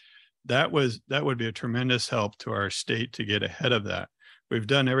 right? That would be a tremendous help to our state to get ahead of that. We've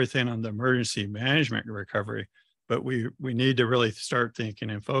done everything on the emergency management recovery, but we need to really start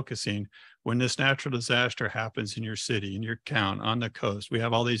thinking and focusing when this natural disaster happens in your city, in your town, on the coast. We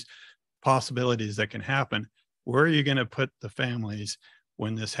have all these possibilities that can happen. Where are you going to put the families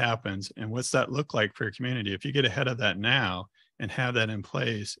when this happens? And what's that look like for your community? If you get ahead of that now and have that in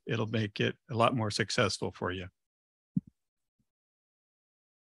place, it'll make it a lot more successful for you.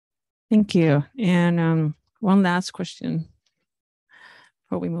 Thank you. And one last question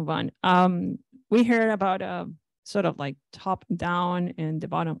before we move on. We heard about a sort of like top down and the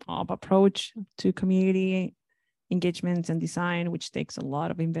bottom up approach to community engagements and design, which takes a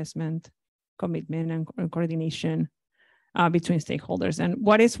lot of investment, commitment, and coordination between stakeholders. And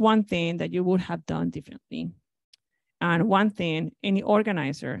what is one thing that you would have done differently? And one thing any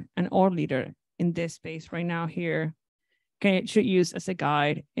organizer and or leader in this space right now here should use as a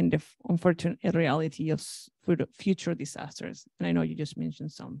guide in the unfortunate reality of future disasters. And I know you just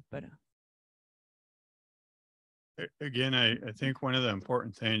mentioned some, but again, I think one of the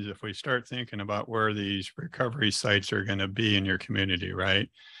important things, if we start thinking about where these recovery sites are going to be in your community, right?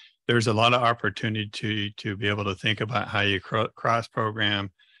 There's a lot of opportunity to be able to think about how you cross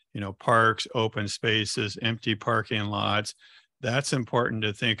program, parks, open spaces, empty parking lots. That's important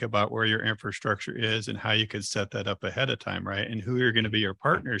to think about where your infrastructure is and how you could set that up ahead of time, right? And who are going to be your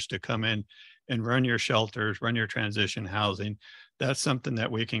partners to come in and run your shelters, run your transition housing. That's something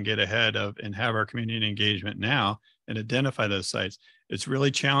that we can get ahead of and have our community engagement now and identify those sites. It's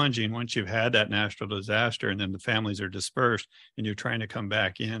really challenging once you've had that natural disaster and then the families are dispersed and you're trying to come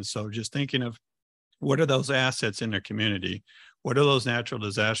back in. So just thinking of what are those assets in their community? What are those natural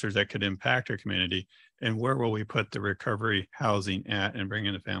disasters that could impact our community? And where will we put the recovery housing at and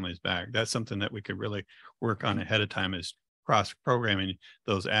bringing the families back? That's something that we could really work on ahead of time, is cross-programming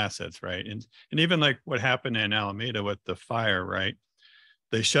those assets, right? And even like what happened in Alameda with the fire, right?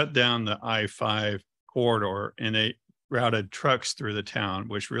 They shut down the I-5 corridor and they routed trucks through the town,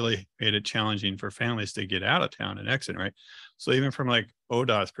 which really made it challenging for families to get out of town and exit, right? So even from like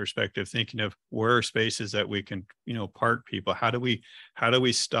ODOT's perspective, thinking of where are spaces that we can, park people, how do we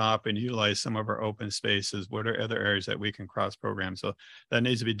stop and utilize some of our open spaces? What are other areas that we can cross program? So that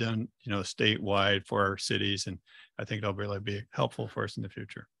needs to be done, statewide for our cities. And I think it'll really be helpful for us in the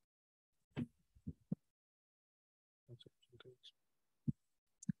future. I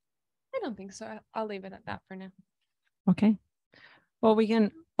don't think so. I'll leave it at that for now. Okay. Well, we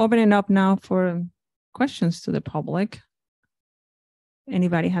can open it up now for questions to the public.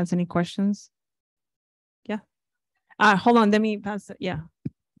 Anybody has any questions? Yeah. Hold on, let me pass it. Yeah.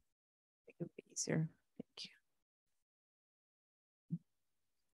 Make it easier. Thank you.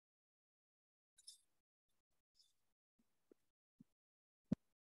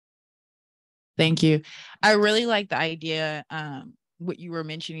 Thank you. I really like the idea, what you were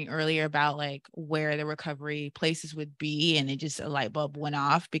mentioning earlier about like where the recovery places would be, and it just a light bulb went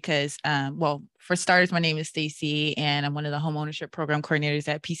off because, well, for starters, my name is Stacy, and I'm one of the home ownership program coordinators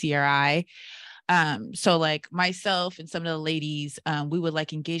at PCRI. So like myself and some of the ladies, we would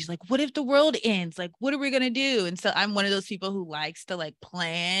like engage, like, what if the world ends? Like, what are we gonna do? And so I'm one of those people who likes to like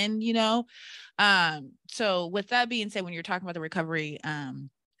plan, you know. So with that being said, when you're talking about the recovery,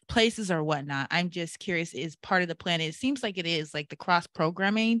 places or whatnot, I'm just curious, is part of the plan, it seems like it is, like the cross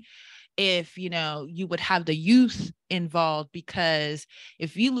programming, if you know you would have the youth involved, because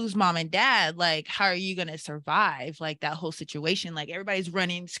if you lose mom and dad, like how are you going to survive like that whole situation? Like everybody's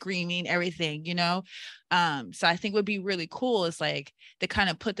running, screaming, everything, you know. So I think would be really cool is like to kind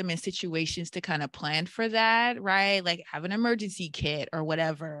of put them in situations to kind of plan for that, right? Like have an emergency kit or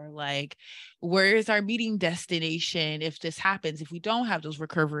whatever. Like where is our meeting destination if this happens, if we don't have those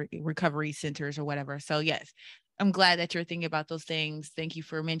recovery centers or whatever. So yes, I'm glad that you're thinking about those things. Thank you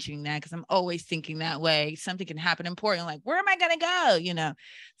for mentioning that, because I'm always thinking that way. Something can happen important, like where am I going to go? You know,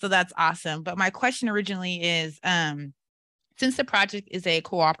 so that's awesome. But my question originally is, since the project is a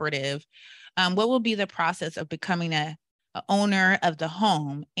cooperative, what will be the process of becoming a owner of the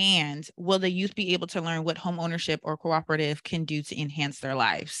home, and will the youth be able to learn what home ownership or cooperative can do to enhance their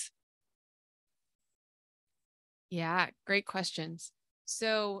lives? Yeah, great questions.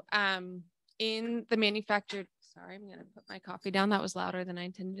 So in the manufactured, sorry, I'm going to put my coffee down. That was louder than I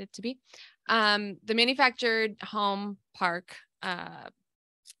intended it to be. The manufactured home park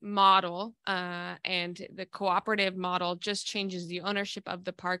model and the cooperative model just changes the ownership of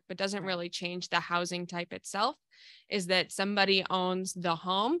the park, but doesn't really change the housing type itself, is that somebody owns the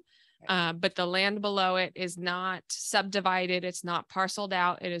home, but the land below it is not subdivided. It's not parceled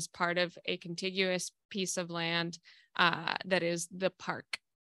out. It is part of a contiguous piece of land that is the park.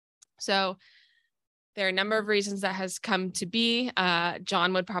 So there are a number of reasons that has come to be.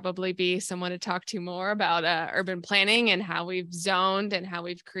 John would probably be someone to talk to more about urban planning and how we've zoned and how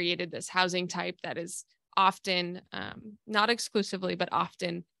we've created this housing type that is often, not exclusively, but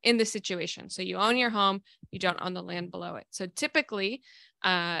often in the situation. So you own your home, you don't own the land below it. So typically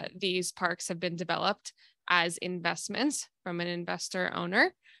these parks have been developed as investments from an investor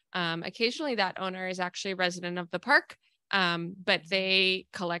owner. Occasionally that owner is actually a resident of the park, but they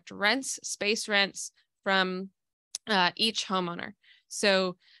collect rents, space rents from each homeowner.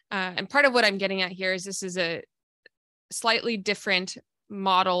 So, and part of what I'm getting at here is this is a slightly different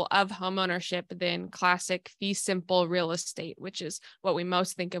model of homeownership than classic fee simple real estate, which is what we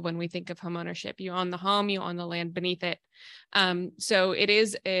most think of when we think of homeownership. You own the home, you own the land beneath it. So it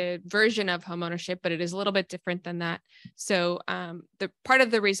is a version of homeownership, but it is a little bit different than that. So the part of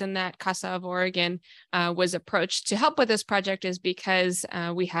the reason that Casa of Oregon was approached to help with this project is because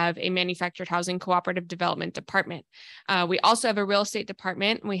we have a manufactured housing cooperative development department. We also have a real estate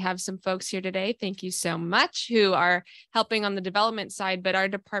department. We have some folks here today, thank you so much, who are helping on the development side, but our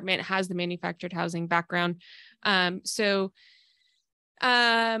department has the manufactured housing background.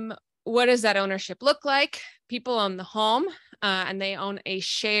 What does that ownership look like? People own the home and they own a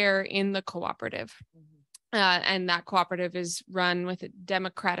share in the cooperative. And that cooperative is run with a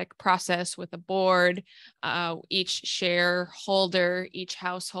democratic process with a board. Each shareholder, each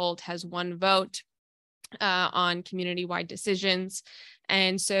household has one vote on community-wide decisions.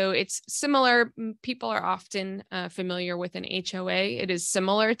 And so it's similar. People are often familiar with an HOA. It is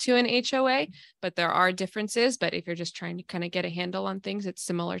similar to an HOA, but there are differences. But if you're just trying to kind of get a handle on things, it's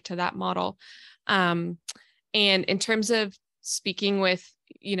similar to that model. And in terms of speaking with,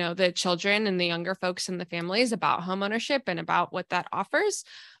 you know, the children and the younger folks in the families about homeownership and about what that offers,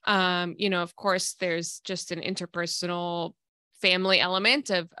 you know, of course, there's just an interpersonal family element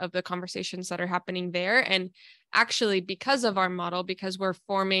of the conversations that are happening there. And actually, because of our model, because we're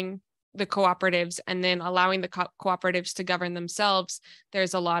forming the cooperatives and then allowing the cooperatives to govern themselves,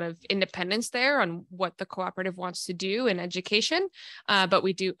 there's a lot of independence there on what the cooperative wants to do in education. But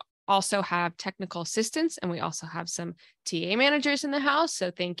we do also have technical assistance, and we also have some TA managers in the house. So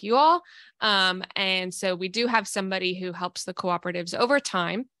thank you all. And so we do have somebody who helps the cooperatives over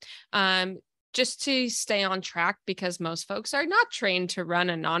time, just to stay on track, because most folks are not trained to run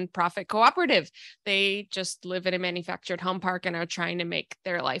a nonprofit cooperative. They just live in a manufactured home park and are trying to make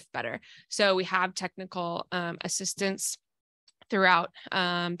their life better. So we have technical assistance throughout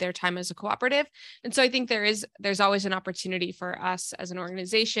their time as a cooperative. And so I think there's always an opportunity for us as an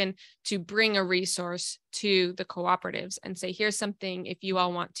organization to bring a resource to the cooperatives and say, here's something, if you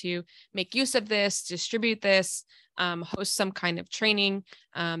all want to make use of this, distribute this, host some kind of training,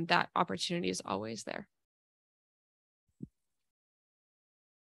 that opportunity is always there.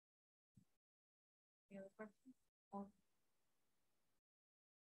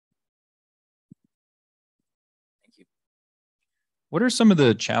 What are some of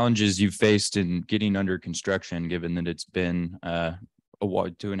the challenges you've faced in getting under construction, given that it's been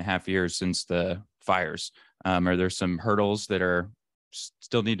 2.5 years since the fires? Are there some hurdles that are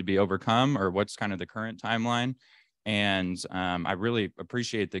still need to be overcome, or what's kind of the current timeline? And I really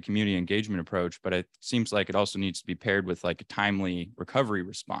appreciate the community engagement approach, but it seems like it also needs to be paired with like a timely recovery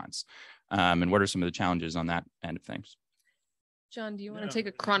response. And what are some of the challenges on that end of things? John, do you want to take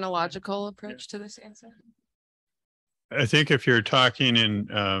a chronological approach to this answer? I think if you're talking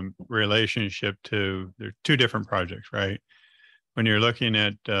in relationship to, there are two different projects, right? When you're looking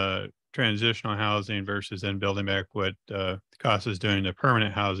at transitional housing versus then building back what CASA is doing to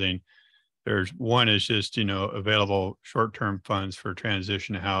permanent housing, there's one is just, available short-term funds for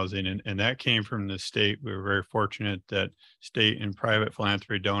transition housing. And that came from the state. We were very fortunate that state and private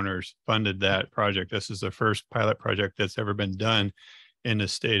philanthropy donors funded that project. This is the first pilot project that's ever been done in the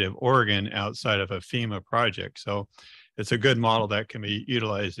state of Oregon outside of a FEMA project. So it's a good model that can be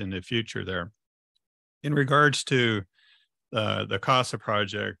utilized in the future there. In regards to the CASA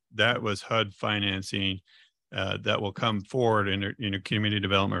project, that was HUD financing that will come forward in Community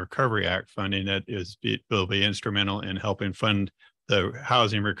Development Recovery Act funding that will be instrumental in helping fund the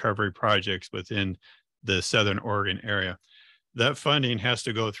housing recovery projects within the Southern Oregon area. That funding has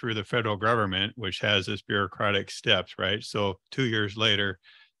to go through the federal government, which has its bureaucratic steps, right? So 2 years later,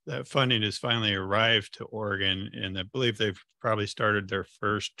 that funding has finally arrived to Oregon, and I believe they've probably started their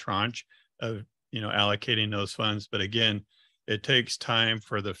first tranche of, allocating those funds. But again, it takes time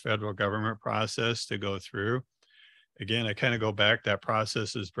for the federal government process to go through. Again, I kind of go back, that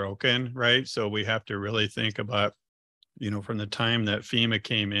process is broken, right? So we have to really think about, from the time that FEMA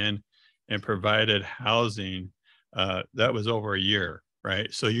came in and provided housing, that was over a year,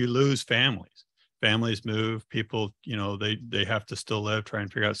 right? So you lose families. Families move, people, they have to still live, try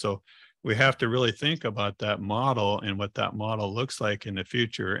and figure out. So we have to really think about that model and what that model looks like in the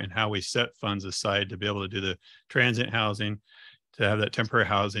future and how we set funds aside to be able to do the transient housing, to have that temporary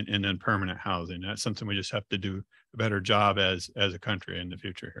housing, and then permanent housing. That's something we just have to do a better job as a country in the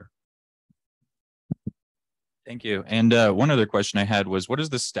future here. Thank you. And one other question I had was, what is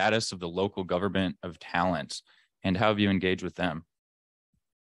the status of the local government of talent, and how have you engaged with them?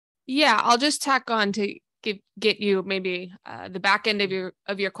 Yeah, I'll just tack on to get you maybe the back end of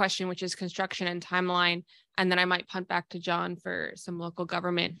your question, which is construction and timeline, and then I might punt back to John for some local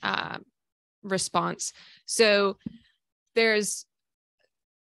government response. So there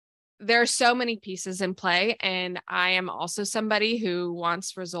are so many pieces in play, and I am also somebody who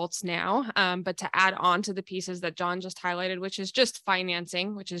wants results now. But to add on to the pieces that John just highlighted, which is just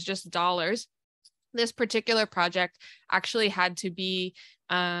financing, which is just dollars, this particular project actually had to be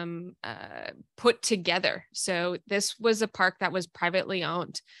put together. So this was a park that was privately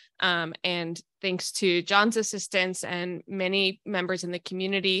owned. And thanks to John's assistance and many members in the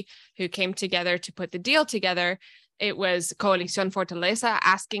community who came together to put the deal together, it was Coalición Fortaleza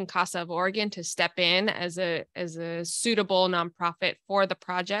asking CASA of Oregon to step in as a suitable nonprofit for the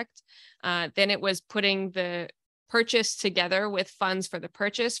project. Then it was putting the purchase together with funds for the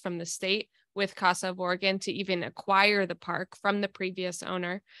purchase from the state with CASA of Oregon to even acquire the park from the previous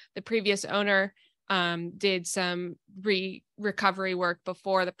owner. The previous owner did some recovery work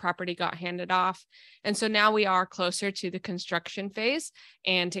before the property got handed off. And so now we are closer to the construction phase.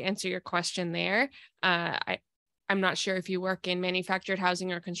 And to answer your question there, I'm not sure if you work in manufactured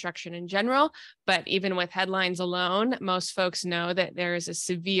housing or construction in general, but even with headlines alone, most folks know that there is a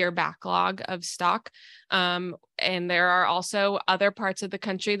severe backlog of stock. And there are also other parts of the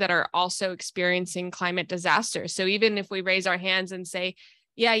country that are also experiencing climate disasters. So even if we raise our hands and say,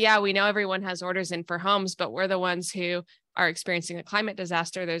 yeah, we know everyone has orders in for homes, but we're the ones who are experiencing a climate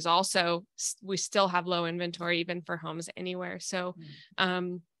disaster, there's also, we still have low inventory even for homes anywhere. So,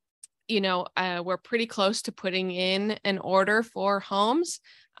 we're pretty close to putting in an order for homes,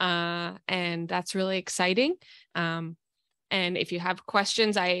 and that's really exciting. And if you have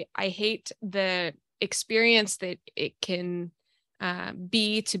questions, I hate the experience that it can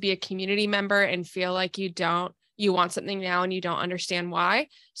be to be a community member and feel like you want something now and you don't understand why.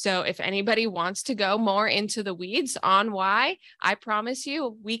 So if anybody wants to go more into the weeds on why, I promise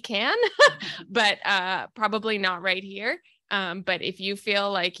you we can, but probably not right here. But if you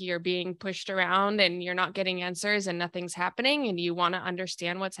feel like you're being pushed around and you're not getting answers and nothing's happening and you want to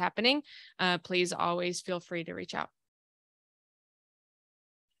understand what's happening, please always feel free to reach out.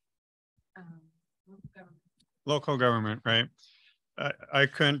 Local government, right? I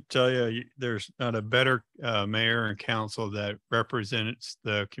couldn't tell you, there's not a better mayor and council that represents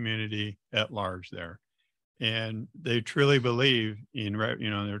the community at large there. And they truly believe in,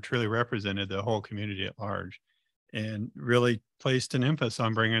 they're truly represented the whole community at large, and really placed an emphasis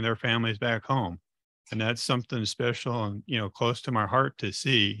on bringing their families back home. And that's something special and, close to my heart to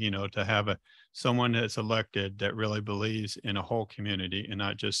see, to have someone that's elected that really believes in a whole community and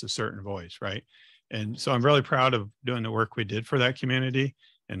not just a certain voice, right? And so I'm really proud of doing the work we did for that community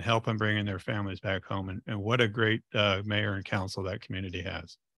and helping bringing their families back home. And what a great mayor and council that community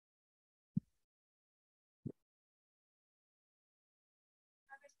has.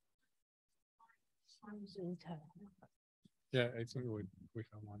 Yeah, I think we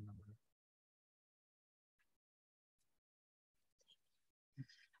have one number.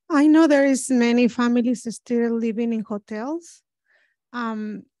 I know there is many families still living in hotels.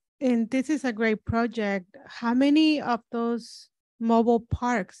 And this is a great project. How many of those mobile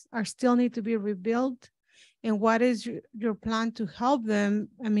parks are still need to be rebuilt? And what is your plan to help them?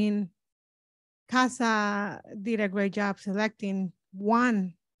 I mean, CASA did a great job selecting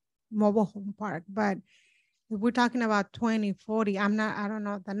one mobile home park, but if we're talking about 20, 40, I don't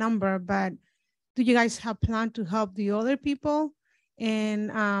know the number, but do you guys have plan to help the other people?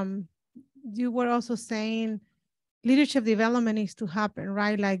 And you were also saying leadership development needs to happen,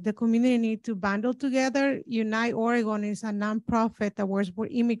 right? Like the community need to bundle together. Unite Oregon is a nonprofit that works with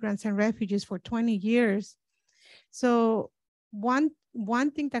immigrants and refugees for 20 years. So one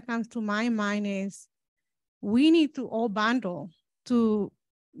thing that comes to my mind is we need to all bundle to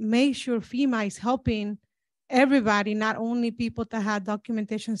make sure FEMA is helping everybody, not only people that have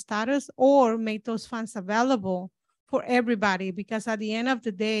documentation status, or make those funds available for everybody, because at the end of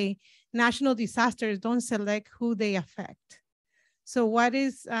the day, national disasters don't select who they affect. So what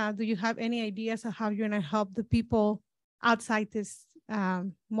is, do you have any ideas of how you're gonna help the people outside this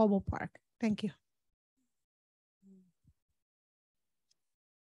mobile park? Thank you.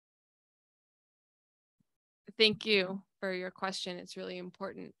 Thank you for your question. It's really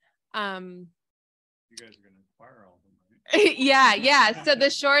important. You guys are going to acquire all of them, right? Yeah. So the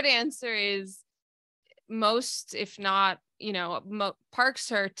short answer is most, if not,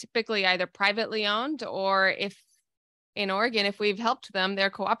 parks are typically either privately owned, or if in Oregon, if we've helped them, they're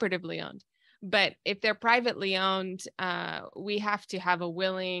cooperatively owned. But if they're privately owned, we have to have a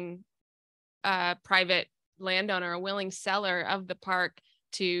willing private landowner, a willing seller of the park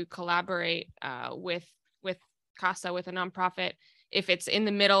to collaborate with CASA, with a nonprofit. If it's in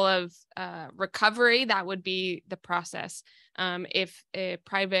the middle of recovery, that would be the process. If a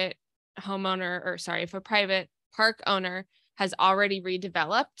private if a private park owner has already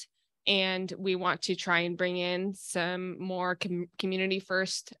redeveloped and we want to try and bring in some more community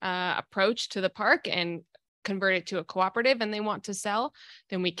first approach to the park and convert it to a cooperative, and they want to sell,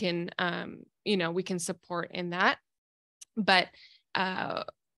 then we can, we can support in that. But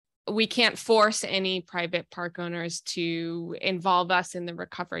we can't force any private park owners to involve us in the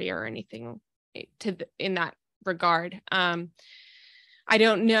recovery or anything in that regard. I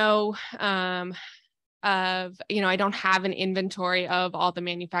don't know I don't have an inventory of all the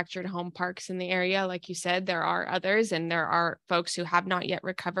manufactured home parks in the area. Like you said, there are others, and there are folks who have not yet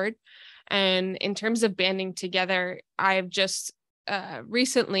recovered. And in terms of banding together, I've just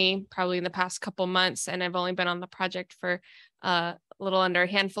recently, probably in the past couple months, and I've only been on the project for a little under a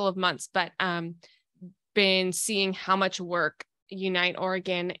handful of months, but been seeing how much work Unite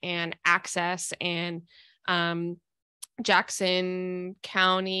Oregon and Access and Jackson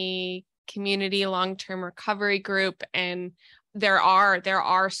County Community Long-Term Recovery Group, and there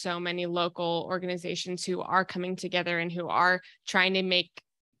are so many local organizations who are coming together and who are trying to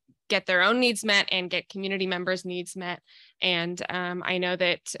get their own needs met and get community members' needs met. And I know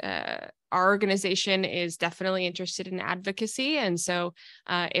that our organization is definitely interested in advocacy. And so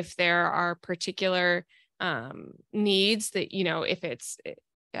if there are particular needs that, if it's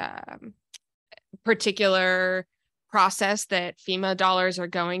particular process that FEMA dollars are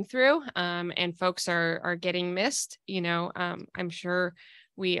going through and folks are getting missed, I'm sure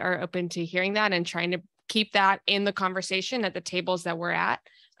we are open to hearing that and trying to keep that in the conversation at the tables that we're at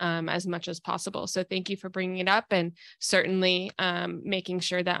as much as possible. So thank you for bringing it up, and certainly making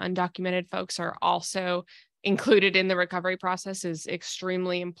sure that undocumented folks are also included in the recovery process is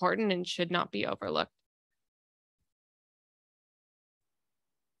extremely important and should not be overlooked.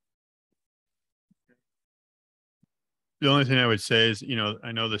 the only thing I would say is,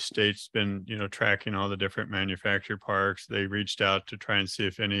 I know the state's been, tracking all the different manufactured parks. They reached out to try and see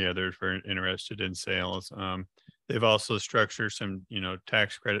if any others were interested in sales. They've also structured some,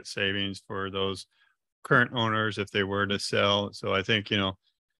 tax credit savings for those current owners if they were to sell. So I think,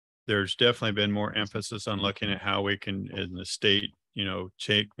 there's definitely been more emphasis on looking at how we can, in the state,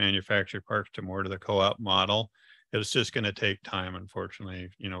 take manufactured parks to more to the co-op model. It's just going to take time, unfortunately,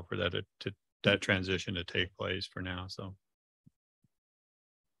 for that transition to take place for now. So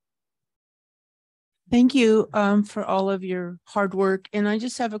Thank you for all of your hard work. And I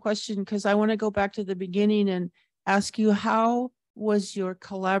just have a question because I want to go back to the beginning and ask you, how was your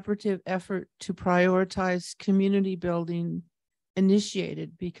collaborative effort to prioritize community building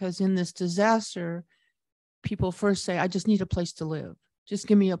initiated? Because in this disaster, people first say, I just need a place to live. Just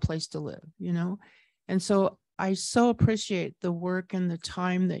give me a place to live, And so I so appreciate the work and the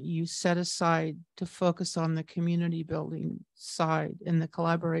time that you set aside to focus on the community building side and the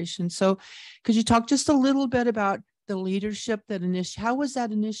collaboration. So could you talk just a little bit about the leadership that how was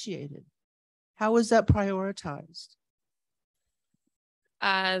that initiated? How was that prioritized?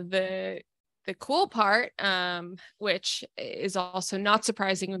 The cool part, which is also not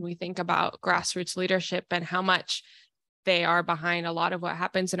surprising when we think about grassroots leadership and how much they are behind a lot of what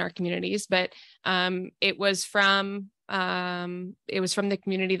happens in our communities, but it was from the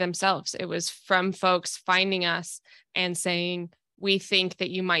community themselves. It was from folks finding us and saying, we think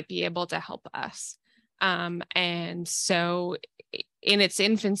that you might be able to help us. And so in its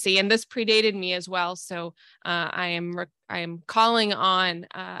infancy, and this predated me as well, so I am calling on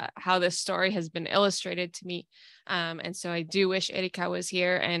how this story has been illustrated to me. And so I do wish Erika was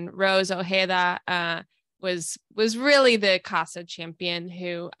here, and Rose Ojeda was really the CASA champion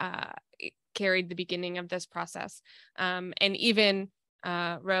who carried the beginning of this process. And even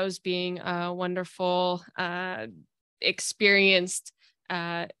Rose, being a wonderful, experienced,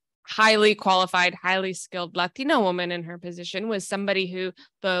 highly qualified, highly skilled Latino woman in her position, was somebody who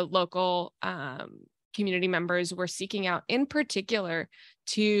the local community members were seeking out in particular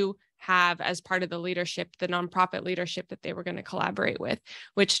to have as part of the leadership, the nonprofit leadership that they were going to collaborate with,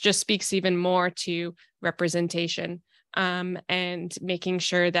 which just speaks even more to representation and making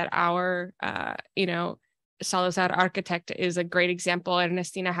sure that our, Salazar Architect is a great example.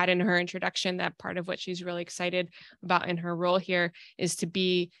 Ernestina had in her introduction that part of what she's really excited about in her role here is to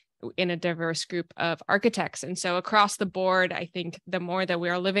be in a diverse group of architects. And so across the board, I think the more that we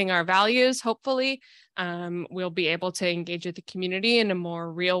are living our values, hopefully we'll be able to engage with the community in a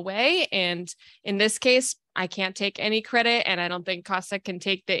more real way. And in this case, I can't take any credit, and I don't think CASA can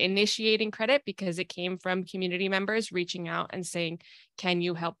take the initiating credit, because it came from community members reaching out and saying, can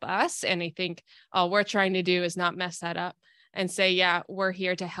you help us? And I think all we're trying to do is not mess that up and say, yeah, we're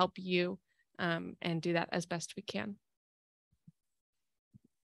here to help you, and do that as best we can.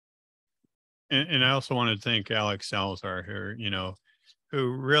 And I also want to thank Alex Salazar here,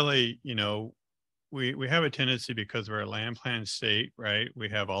 who really, we have a tendency, because we're a land plan state, right? We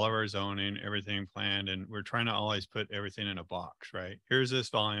have all of our zoning, everything planned, and we're trying to always put everything in a box, right? Here's this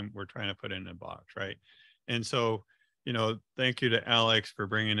volume, we're trying to put it in a box, right? And so, thank you to Alex for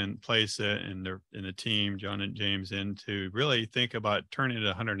bringing in place it, and the team, John and James, in to really think about turning it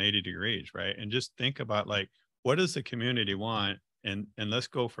 180 degrees, right? And just think about, like, what does the community want? And let's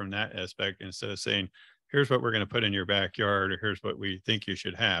go from that aspect, instead of saying, here's what we're going to put in your backyard, or here's what we think you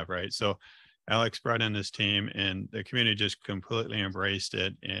should have, right? So Alex brought in this team, and the community just completely embraced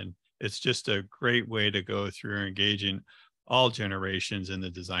it. And it's just a great way to go through engaging all generations in the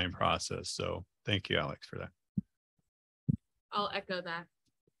design process. So thank you, Alex, for that. I'll echo that.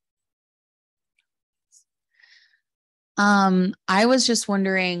 I was just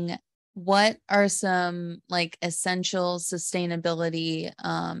wondering, what are some like essential sustainability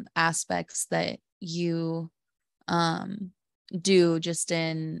aspects that you do just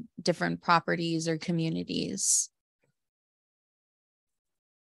in different properties or communities?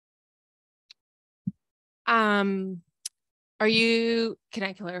 Can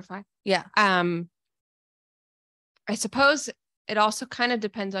I clarify? Yeah. I suppose it also kind of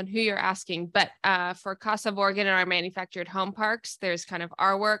depends on who you're asking, but for Casa of Oregon and our manufactured home parks, there's kind of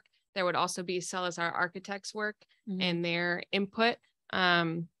our work. There would also be Salazar Architects' work and their input.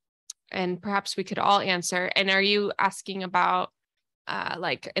 And perhaps we could all answer. And are you asking about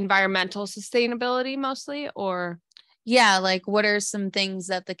like environmental sustainability mostly, or? Yeah, like what are some things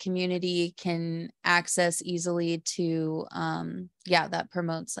that the community can access easily to, that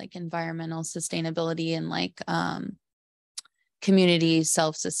promotes like environmental sustainability and like community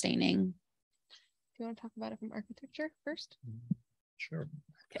self-sustaining? Do you want to talk about it from architecture first? Sure.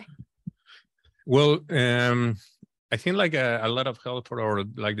 Okay. Well, I think like a lot of help for our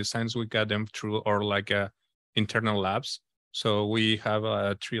like designs, we got them through our like internal labs. So we have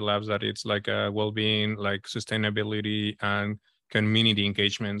 3 labs that it's like well-being, like sustainability and community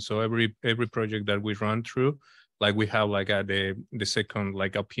engagement. So every project that we run through, like we have like the second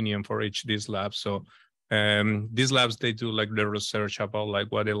like opinion for each of these labs. So these labs, they do like the research about like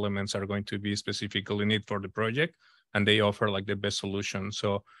what elements are going to be specifically needed for the project, and they offer like the best solution.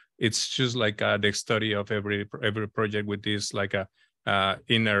 So it's just like the study of every project with this like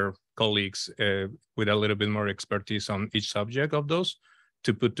inner colleagues with a little bit more expertise on each subject of those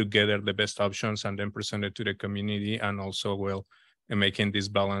to put together the best options and then present it to the community, and also making this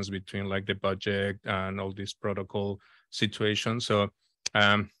balance between like the budget and all these protocol situations. So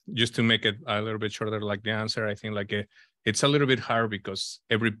just to make it a little bit shorter, like the answer, I think like it's a little bit hard because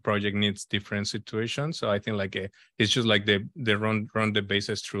every project needs different situations. So I think like it's just like they run the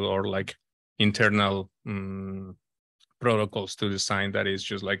basis through or like internal protocols to design that is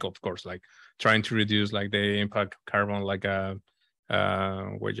just like, of course, like trying to reduce like the impact of carbon, like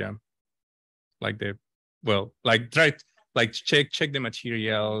like the, well, like try like check the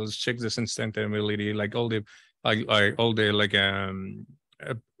materials, check the sustainability, like all the all the like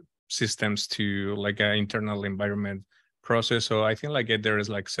systems to like an internal environment process. So I think like there is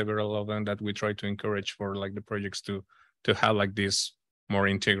like several of them that we try to encourage for like the projects to have like these more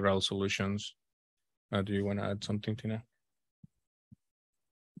integral solutions. Do you want to add something, Tina?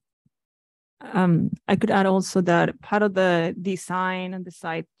 I could add also that part of the design and the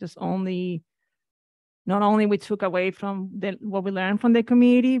site just not only we took away from what we learned from the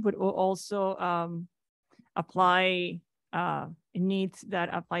community, but we'll also apply needs that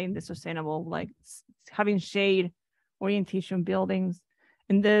apply in the sustainable, like having shade orientation buildings.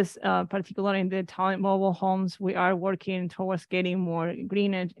 In this particular, in the talent mobile homes, we are working towards getting more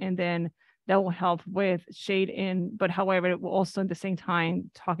greenage, and then that will help with shade in, but however, we're also at the same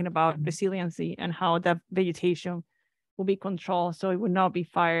time talking about resiliency and how that vegetation will be controlled so it would not be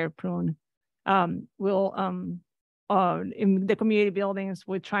fire prone. We'll in the community buildings,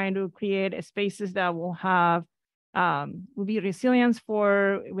 we're trying to create spaces that will have will be resilience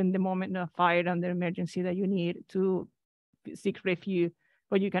for when the moment of fire and the emergency that you need to seek refuge,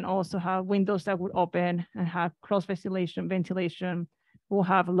 but you can also have windows that would open and have cross ventilation. We'll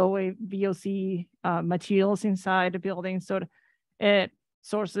have low VOC materials inside the building, so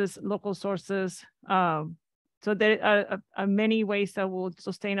sources, local sources. So there are many ways that will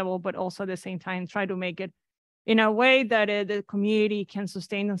sustainable, but also at the same time try to make it in a way that the community can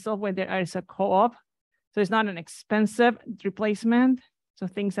sustain themselves when there is a co-op. So it's not an expensive replacement. So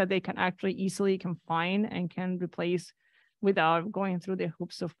things that they can actually easily can find and can replace without going through the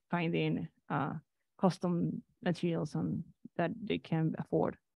hoops of finding custom materials that they can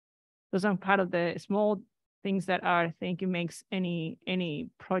afford. Those are part of the small things that I think it makes any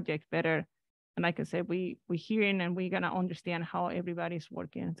project better. And like I said, we're hearing and we're gonna understand how everybody's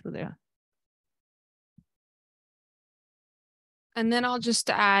working through there. And then I'll just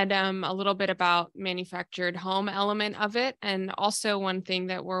add a little bit about manufactured home element of it. And also one thing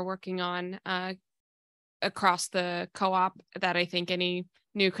that we're working on across the co-op that I think any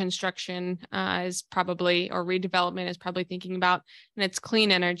new construction is probably, or redevelopment is probably thinking about, and it's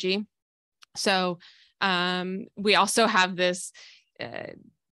clean energy. So we also have this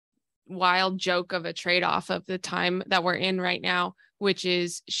wild joke of a trade-off of the time that we're in right now, which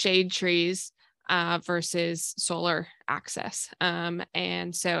is shade trees versus solar access.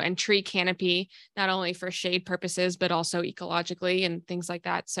 And tree canopy, not only for shade purposes, but also ecologically and things like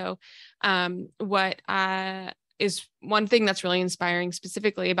that. So what is one thing that's really inspiring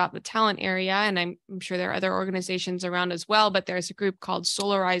specifically about the talent area, and I'm sure there are other organizations around as well, but there's a group called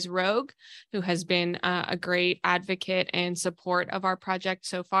Solarize Rogue, who has been a great advocate and support of our project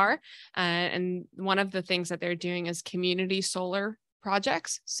so far. And one of the things that they're doing is community solar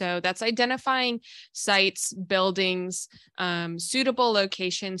projects. So that's identifying sites, buildings, suitable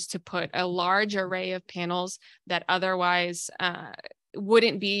locations to put a large array of panels that otherwise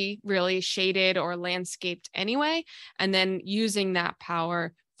wouldn't be really shaded or landscaped anyway, and then using that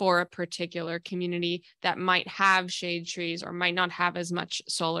power for a particular community that might have shade trees or might not have as much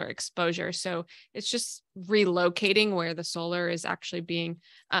solar exposure. So it's just relocating where the solar is actually being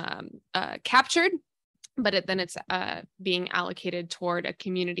captured, but then it's being allocated toward a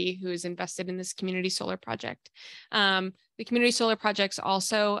community who is invested in this community solar project. The community solar projects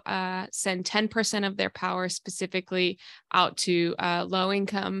also send 10% of their power specifically out to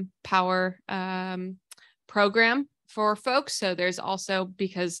low-income power program for folks. So there's also,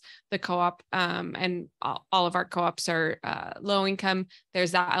 because the co-op and all of our co-ops are low income,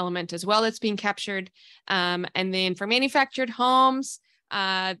 there's that element as well that's being captured. And then for manufactured homes,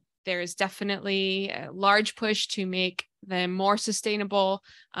 there's definitely a large push to make them more sustainable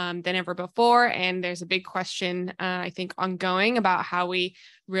than ever before. And there's a big question, I think, ongoing about how we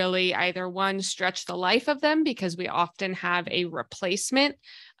really either one, stretch the life of them, because we often have a replacement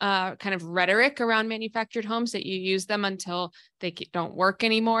kind of rhetoric around manufactured homes, that you use them until they don't work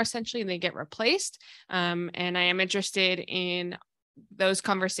anymore, essentially, and they get replaced. And I am interested in those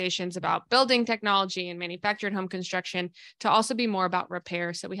conversations about building technology and manufactured home construction to also be more about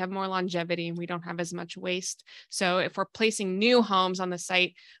repair, so we have more longevity and we don't have as much waste. So if we're placing new homes on the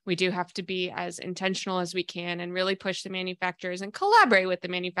site, we do have to be as intentional as we can and really push the manufacturers and collaborate with the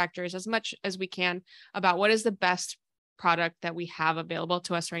manufacturers as much as we can about what is the best product that we have available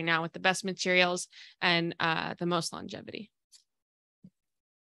to us right now with the best materials and the most longevity.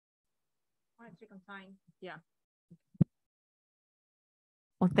 Yeah.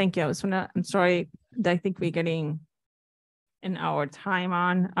 Well, thank you. I'm sorry, I think we're getting in our time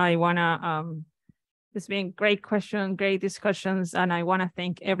on. I wanna, it's been great question, great discussions, and I wanna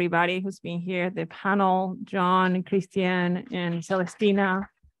thank everybody who's been here, the panel, John, Christian, and Celestina.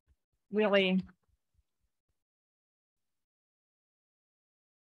 Really,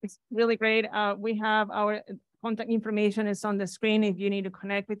 it's really great. We have our contact information is on the screen if you need to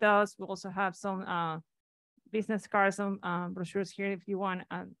connect with us. We also have some business cards, some brochures here if you want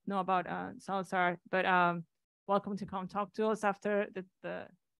to know about Salazar. But welcome to come talk to us after the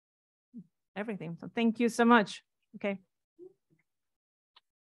everything. So thank you so much. Okay.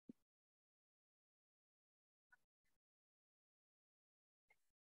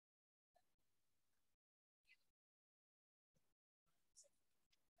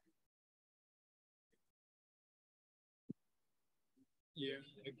 Yeah,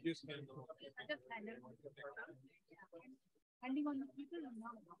 Depending on the people,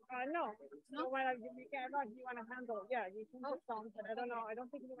 no. No, well, you cannot, you want to handle, yeah, you can put some, but I don't know, I don't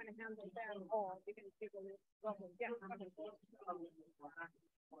think you want to handle them all, because people will, yeah.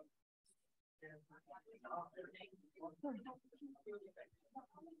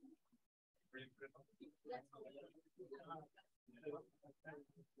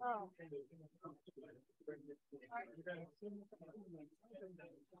 Oh.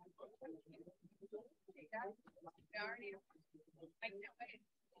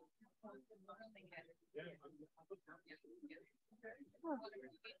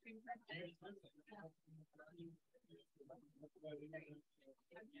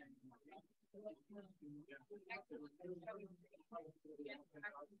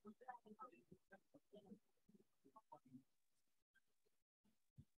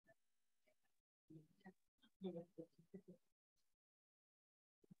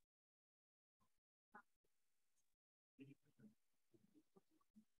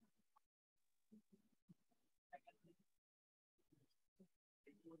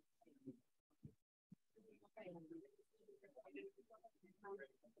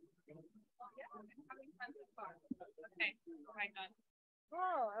 Okay, right on.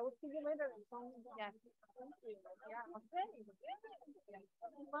 Oh, I will see you later. Yes. Thank you. Yeah, okay.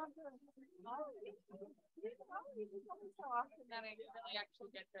 So often that I really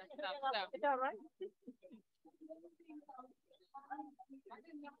actually get dressed up. So. It's all right.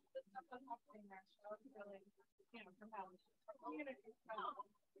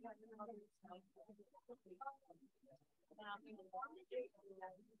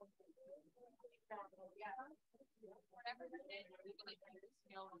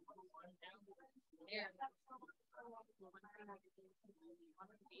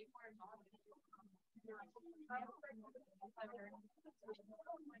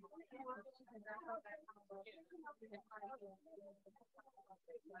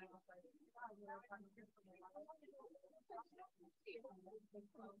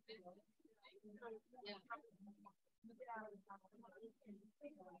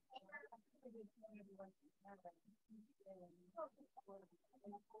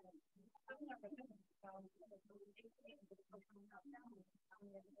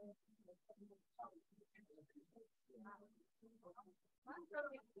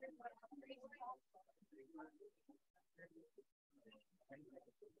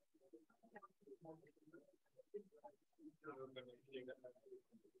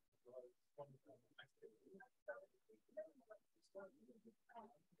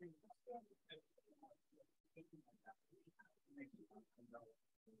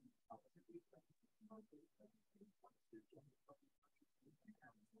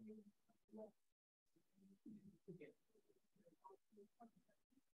 Okay.